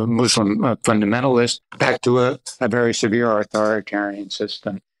Muslim fundamentalist, back to a very severe authoritarian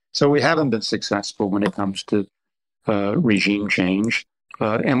system. So we haven't been successful when it comes to regime change,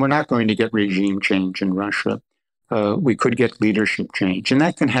 and we're not going to get regime change in Russia. We could get leadership change, and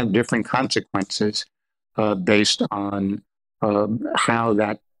that can have different consequences based on how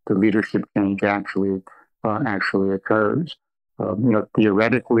the leadership change actually occurs.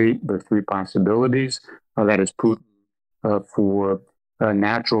 Theoretically, there are three possibilities. That is, Putin, for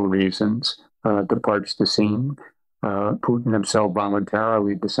natural reasons, departs the scene. Putin himself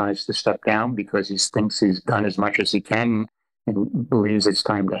voluntarily decides to step down because he thinks he's done as much as he can and believes it's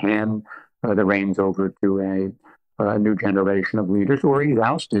time to hand the reins over to a new generation of leaders, or he's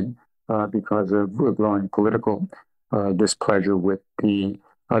ousted because of growing political displeasure with the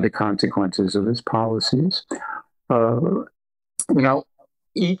consequences of his policies. In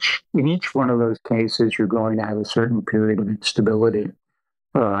each one of those cases, you're going to have a certain period of instability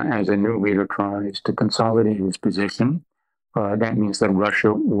as a new leader tries to consolidate his position. That means that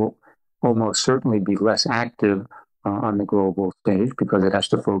Russia will almost certainly be less active on the global stage because it has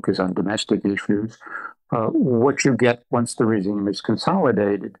to focus on domestic issues. What you get once the regime is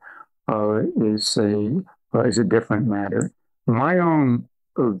consolidated is a different matter. My own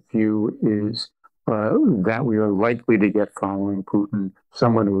view is that we are likely to get, following Putin,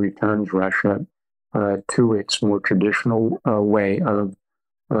 someone who returns Russia to its more traditional way of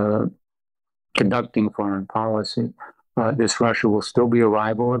conducting foreign policy. This Russia will still be a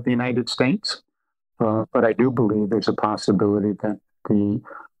rival of the United States, but I do believe there's a possibility that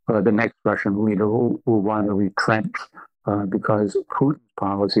the next Russian leader will want to retrench because Putin's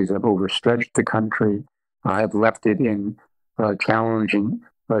policies have overstretched the country, have left it in challenging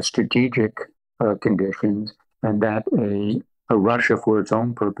strategic conditions, and that a Russia, for its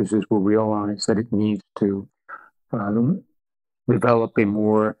own purposes, will realize that it needs to develop a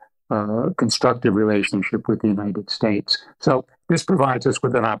more constructive relationship with the United States. So this provides us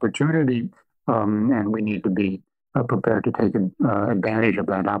with an opportunity, and we need to be prepared to take advantage of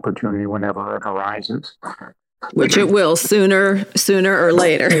that opportunity whenever it arises. Which it will sooner or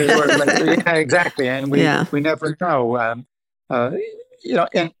later. Yeah, exactly, and we never know.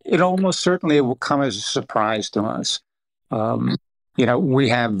 And it almost certainly will come as a surprise to us. We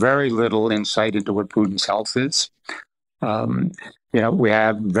have very little insight into what Putin's health is. We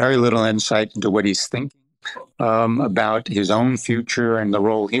have very little insight into what he's thinking about his own future and the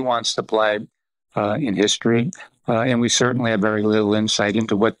role he wants to play in history. And we certainly have very little insight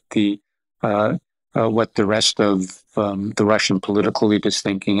into what the rest of the Russian political elite is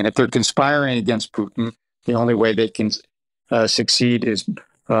thinking. And if they're conspiring against Putin, the only way they can succeed is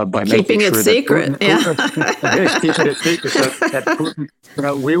by keeping making sure it secret. Keeping it secret, so that Putin,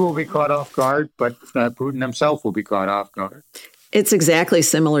 we will be caught off guard, but Putin himself will be caught off guard. It's exactly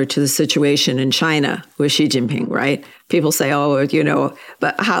similar to the situation in China with Xi Jinping, right? People say,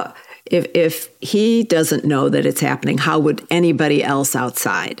 but how, if he doesn't know that it's happening, how would anybody else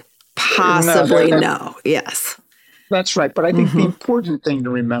outside possibly know? Yes. That's right. But I think the important thing to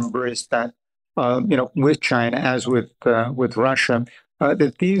remember is that, with China, as with Russia,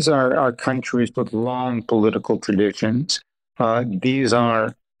 that these are countries with long political traditions. These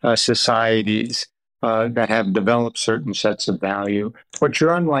are societies that have developed certain sets of value. What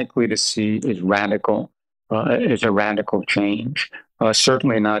you're unlikely to see is a radical change.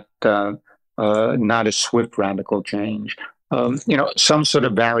 Certainly not a swift radical change. Some sort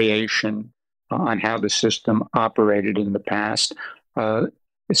of variation on how the system operated in the past. Uh,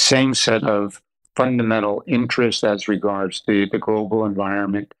 Same set of fundamental interests as regards the global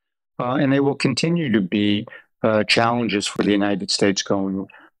environment, and they will continue to be challenges for the United States going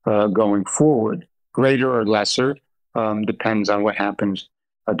forward. Greater or lesser depends on what happens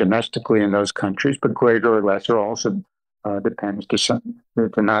domestically in those countries, but greater or lesser also depends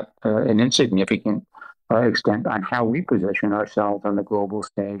to not an insignificant extent on how we position ourselves on the global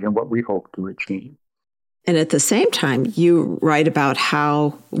stage and what we hope to achieve. And at the same time, you write about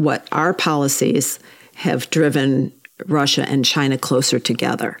what our policies have driven Russia and China closer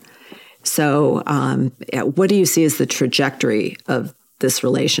together. So what do you see as the trajectory of this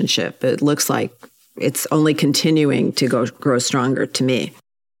relationship? It looks like it's only continuing to grow stronger to me.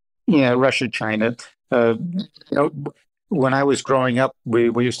 Yeah, Russia, China. When I was growing up,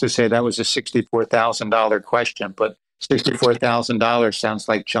 we used to say that was a $64,000 question, but $64,000 sounds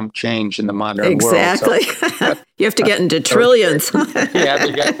like chump change in the modern world. So, you have to get into trillions. You have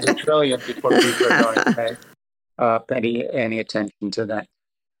to get into trillions before people are going to pay any attention to that.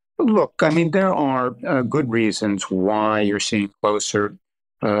 Look, I mean, there are good reasons why you're seeing closer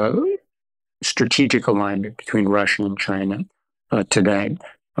strategic alignment between Russia and China today.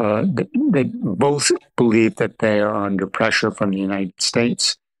 They both believe that they are under pressure from the United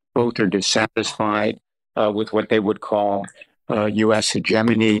States. Both are dissatisfied with what they would call U.S.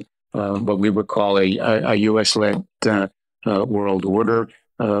 hegemony, what we would call a U.S.-led world order,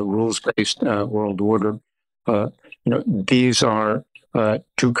 rules-based world order. These are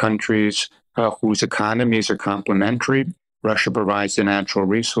two countries whose economies are complementary. Russia provides the natural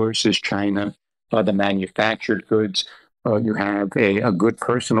resources, China the manufactured goods. You have a good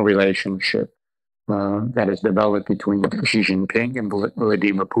personal relationship that has developed between Xi Jinping and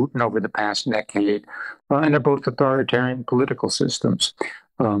Vladimir Putin over the past decade, and they're both authoritarian political systems.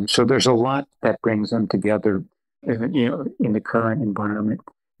 So there's a lot that brings them together, in the current environment.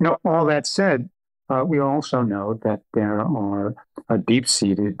 All that said, we also know that there are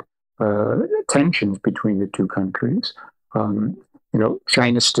deep-seated tensions between the two countries.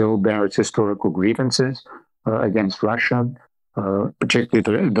 China still bears historical grievances against Russia,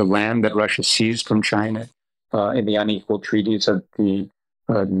 particularly the land that Russia seized from China in the unequal treaties of the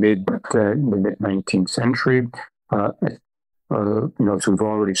mid 19th century. As we've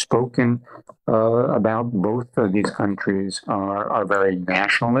already spoken about, both of these countries are very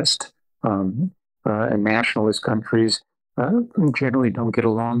nationalist, and nationalist countries generally don't get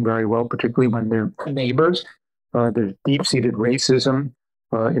along very well, particularly when they're neighbors. There's deep-seated racism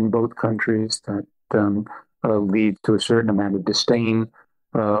in both countries that leads to a certain amount of disdain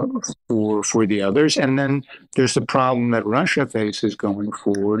for the others. And then there's the problem that Russia faces going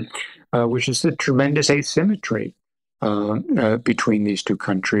forward, which is the tremendous asymmetry between these two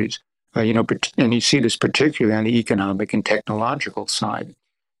countries. And you see this particularly on the economic and technological side.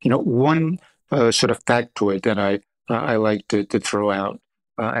 One sort of factoid that I like to throw out,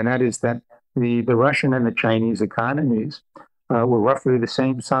 and that is that the Russian and the Chinese economies were roughly the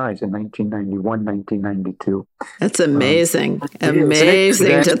same size in 1991, 1992. That's amazing.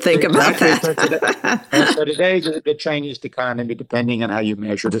 Amazing to think about that. So today, the Chinese economy, depending on how you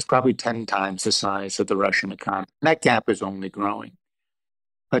measure it, is probably 10 times the size of the Russian economy. That gap is only growing.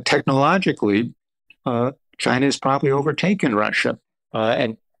 Technologically, China has probably overtaken Russia.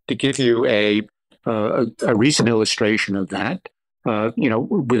 And to give you a recent illustration of that,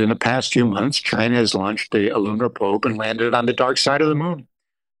 within the past few months, China has launched a lunar probe and landed on the dark side of the moon.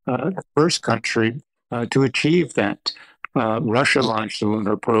 The first country to achieve that. Russia launched a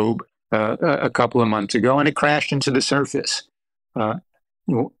lunar probe a couple of months ago, and it crashed into the surface.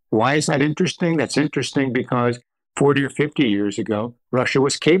 Why is that interesting? That's interesting because 40 or 50 years ago, Russia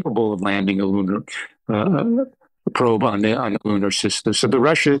was capable of landing a lunar probe on the lunar system. So the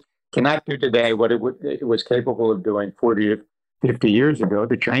Russia cannot do today what it was capable of doing 40 or 50 years ago.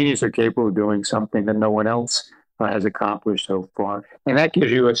 The Chinese are capable of doing something that no one else has accomplished so far. And that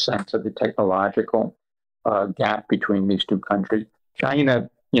gives you a sense of the technological gap between these two countries. China,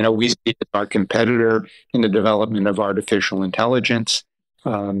 we see as our competitor in the development of artificial intelligence.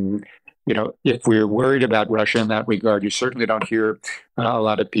 If we're worried about Russia in that regard, you certainly don't hear a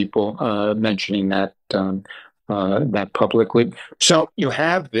lot of people mentioning that publicly. So you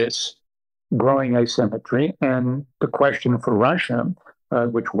have this growing asymmetry, and the question for Russia,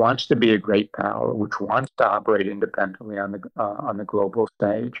 which wants to be a great power, which wants to operate independently on the global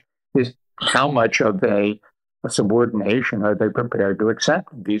stage, is how much of a subordination are they prepared to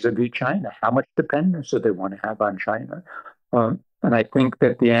accept vis-a-vis China? How much dependence do they want to have on China? And I think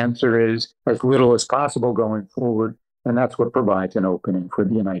that the answer is as little as possible going forward, and that's what provides an opening for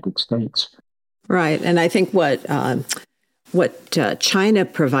the United States. Right, and I think what China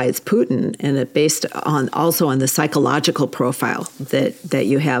provides Putin, and it based on also on the psychological profile that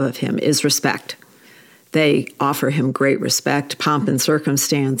you have of him, is respect. They offer him great respect, pomp and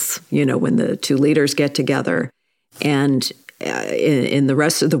circumstance, when the two leaders get together. And in the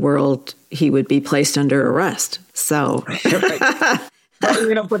rest of the world, he would be placed under arrest. So,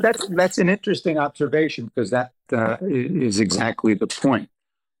 but that's an interesting observation, because that is exactly the point.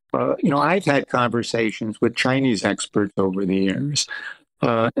 I've had conversations with Chinese experts over the years,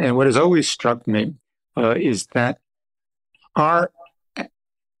 and what has always struck me is that our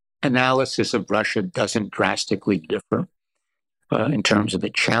analysis of Russia doesn't drastically differ in terms of the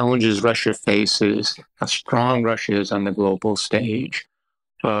challenges Russia faces, how strong Russia is on the global stage.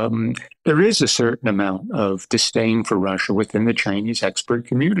 There is a certain amount of disdain for Russia within the Chinese expert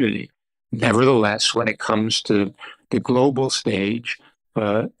community. Nevertheless, when it comes to the global stage,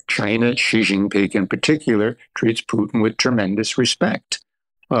 China, Xi Jinping in particular, treats Putin with tremendous respect.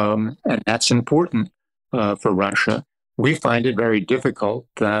 And that's important for Russia. We find it very difficult,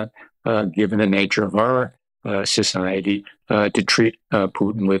 given the nature of our society, to treat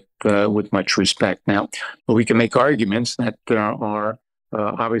Putin with much respect. Now, we can make arguments that there are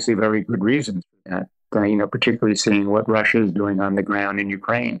obviously very good reasons for that. Particularly seeing what Russia is doing on the ground in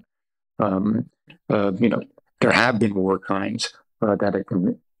Ukraine. There have been war crimes that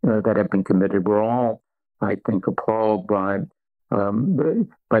have been committed. We're all, I think, appalled by the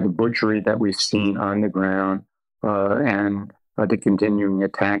butchery that we've seen on the ground and the continuing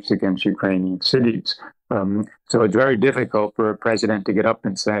attacks against Ukrainian cities. So it's very difficult for a president to get up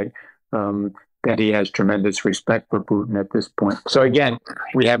and say that he has tremendous respect for Putin at this point. So again,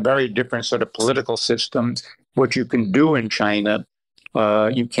 we have very different sort of political systems. What you can do in China,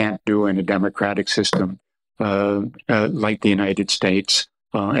 you can't do in a democratic system like the United States,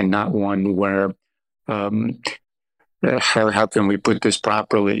 and not one where, how can we put this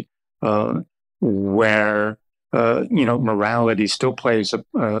properly, where morality still plays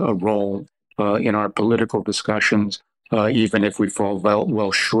a role in our political discussions, even if we fall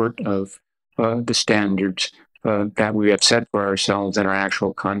well short of the standards that we have set for ourselves in our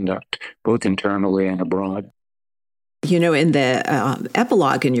actual conduct, both internally and abroad. In the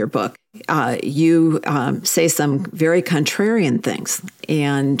epilogue in your book, you say some very contrarian things,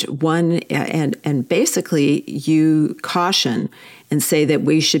 and basically you caution and say that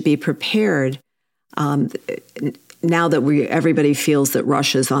we should be prepared. Now that everybody feels that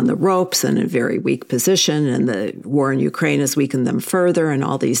Russia's on the ropes and in a very weak position, and the war in Ukraine has weakened them further, and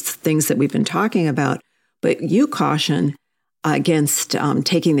all these things that we've been talking about, but you caution against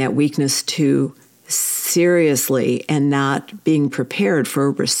taking that weakness too seriously and not being prepared for a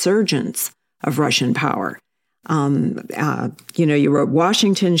resurgence of Russian power. You wrote,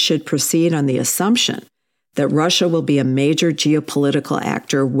 Washington should proceed on the assumption that Russia will be a major geopolitical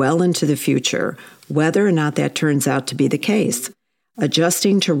actor well into the future, whether or not that turns out to be the case.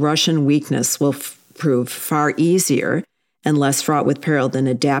 Adjusting to Russian weakness will prove far easier and less fraught with peril than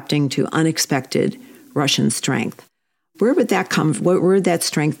adapting to unexpected Russian strength. Where would that come? Where would that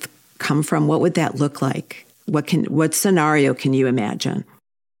strength come from? What would that look like? What scenario can you imagine?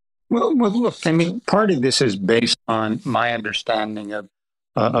 Well, look, part of this is based on my understanding of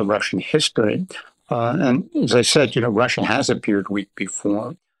Russian history. And as I said, Russia has appeared weak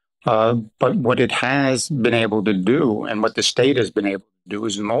before. But what it has been able to do, and what the state has been able to do,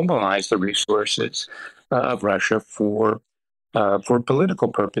 is mobilize the resources of Russia for political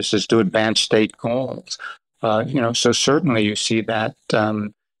purposes to advance state goals. So certainly you see that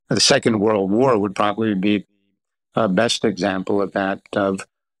the Second World War would probably be the best example of that, of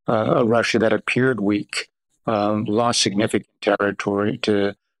a Russia that appeared weak, lost significant territory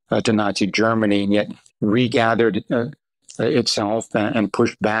to Nazi Germany, and yet regathered itself and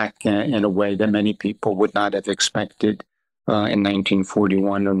pushed back in a way that many people would not have expected in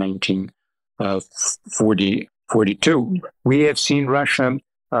 1941 or 1942. We have seen Russia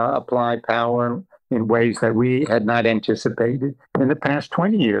apply power in ways that we had not anticipated in the past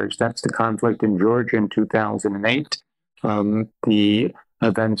 20 years. That's the conflict in Georgia in 2008, the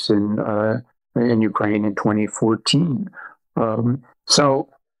events in Ukraine in 2014. So,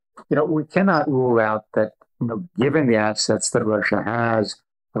 we cannot rule out that, given the assets that Russia has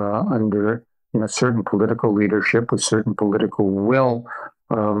under, certain political leadership with certain political will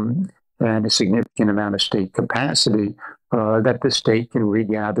and a significant amount of state capacity, that the state can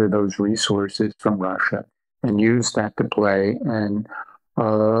regather those resources from Russia and use that to play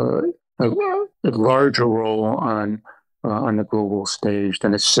a larger role on the global stage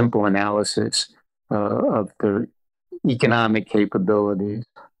than a simple analysis of their economic capabilities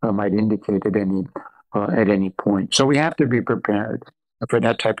might indicate at any point. So we have to be prepared for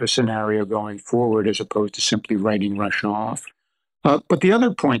that type of scenario going forward, as opposed to simply writing Russia off. But the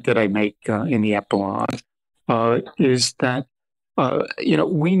other point that I make in the epilogue is that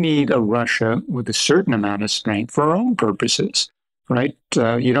we need a Russia with a certain amount of strength for our own purposes, right?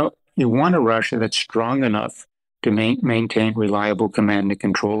 You want a Russia that's strong enough to maintain reliable command and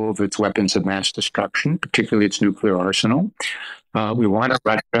control of its weapons of mass destruction, particularly its nuclear arsenal. We want a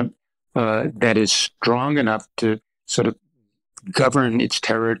Russia that is strong enough to sort of govern its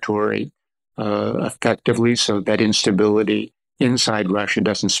territory effectively, so that instability inside Russia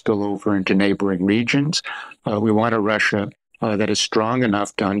doesn't spill over into neighboring regions. We want a Russia that is strong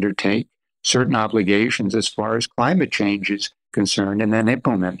enough to undertake certain obligations as far as climate change is concerned, and then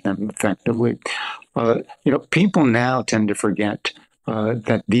implement them effectively. People now tend to forget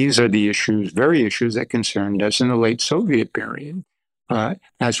that these are the very issues that concerned us in the late Soviet period.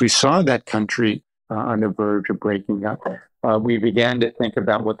 As we saw that country on the verge of breaking up, we began to think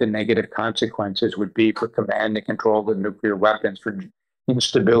about what the negative consequences would be for command and control of nuclear weapons, for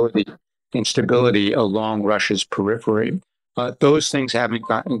instability along Russia's periphery. Those things haven't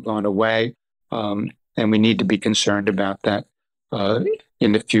gone away, and we need to be concerned about that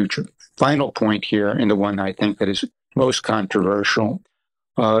in the future. Final point here, and the one I think that is most controversial,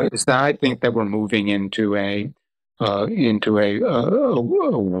 is that I think that we're moving into a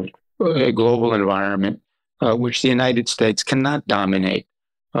global environment which the United States cannot dominate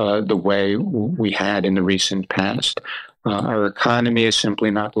the way we had in the recent past. Our economy is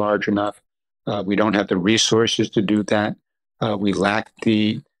simply not large enough. We don't have the resources to do that. We lack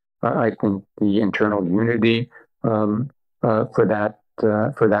the internal unity for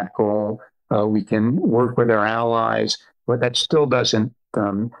that goal. We can work with our allies, but that still doesn't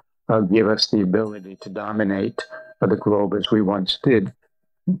give us the ability to dominate the globe as we once did.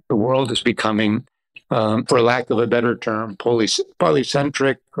 The world is becoming, for lack of a better term,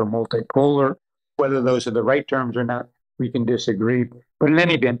 polycentric or multipolar. Whether those are the right terms or not, we can disagree. But in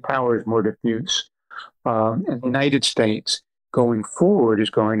any event, power is more diffuse. And the United States, going forward, is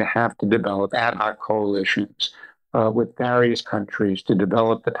going to have to develop ad hoc coalitions with various countries to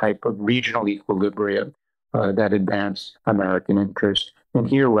develop the type of regional equilibrium that advance American interests. And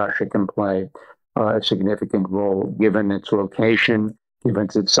here Russia can play a significant role, given its location, given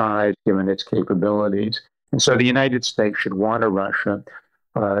its size, given its capabilities. And so the United States should want a Russia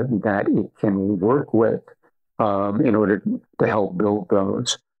that it can work with in order to help build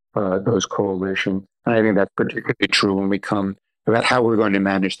those coalitions. And I think that's particularly true when we come about how we're going to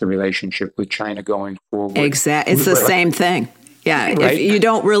manage the relationship with China going forward. Exactly. It's the same thing. Yeah. Right? If you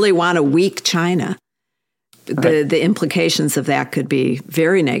don't really want a weak China, the implications of that could be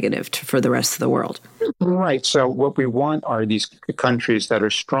very negative for the rest of the world. Right. So what we want are these countries that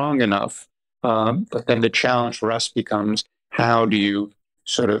are strong enough, but then the challenge for us becomes, how do you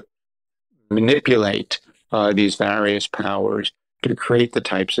sort of manipulate these various powers to create the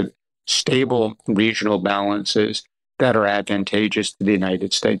types of stable regional balances that are advantageous to the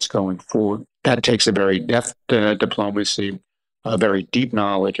United States going forward. That takes a very deft diplomacy, a very deep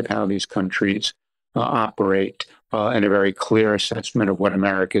knowledge of how these countries operate, and a very clear assessment of what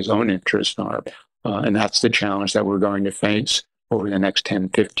America's own interests are. And that's the challenge that we're going to face over the next 10,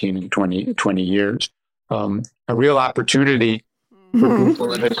 15, and 20 years. A real opportunity for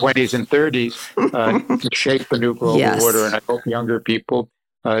people in the 20s and 30s to shape the new global order. And I hope younger people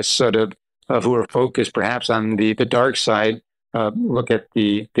who are focused perhaps on the dark side look at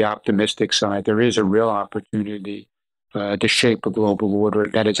the optimistic side. There is a real opportunity to shape a global order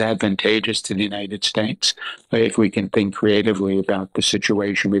that is advantageous to the United States if we can think creatively about the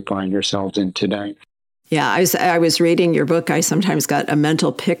situation we find ourselves in today. Yeah, I was reading your book. I sometimes got a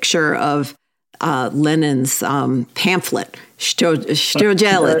mental picture of Lenin's pamphlet,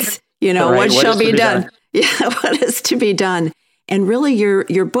 Strojelets, what shall be done? Yeah, what is to be done? And really,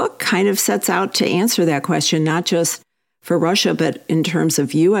 your book kind of sets out to answer that question, not just for Russia, but in terms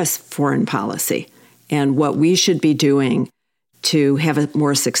of U.S. foreign policy and what we should be doing to have a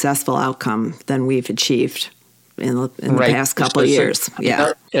more successful outcome than we've achieved in the past couple of years.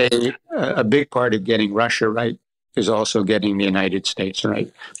 Yeah, a big part of getting Russia right is also getting the United States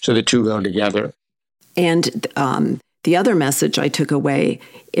right. So the two go together. And the other message I took away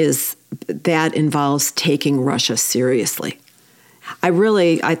is that involves taking Russia seriously.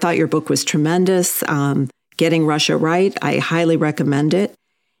 I thought your book was tremendous. Getting Russia Right. I highly recommend it.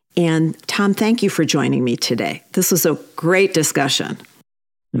 And Tom, thank you for joining me today. This was a great discussion.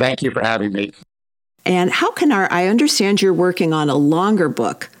 Thank you for having me. And I understand you're working on a longer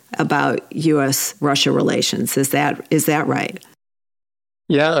book about U.S.-Russia relations. Is that right?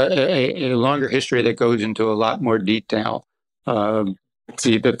 Yeah, a longer history that goes into a lot more detail.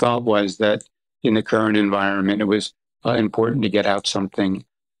 The thought was that in the current environment, it was important to get out something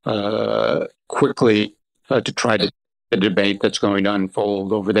quickly to try to the debate that's going to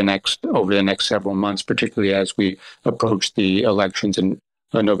unfold over the next several months, particularly as we approach the elections in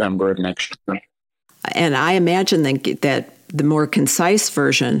November of next year. And I imagine that the more concise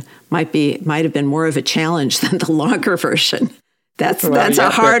version might have been more of a challenge than the longer version. That's a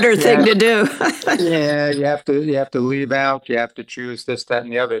harder thing to do. Yeah, you have to leave out, you have to choose this, that,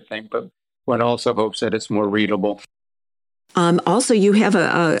 and the other thing. But one also hopes that it's more readable. Also, you have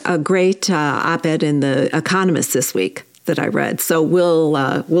a great op-ed in The Economist this week that I read. So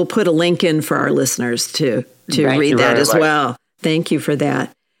we'll put a link in for our listeners to read that as well. Thank you for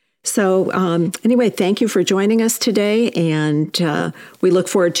that. So anyway, thank you for joining us today. And we look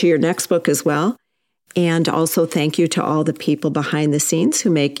forward to your next book as well. And also thank you to all the people behind the scenes who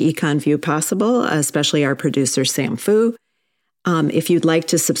make EconView possible, especially our producer, Sam Fu. If you'd like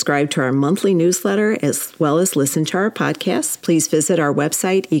to subscribe to our monthly newsletter as well as listen to our podcasts, please visit our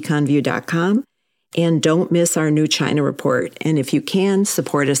website, econview.com. And don't miss our new China report. And if you can,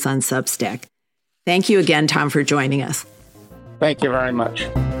 support us on Substack. Thank you again, Tom, for joining us. Thank you very much.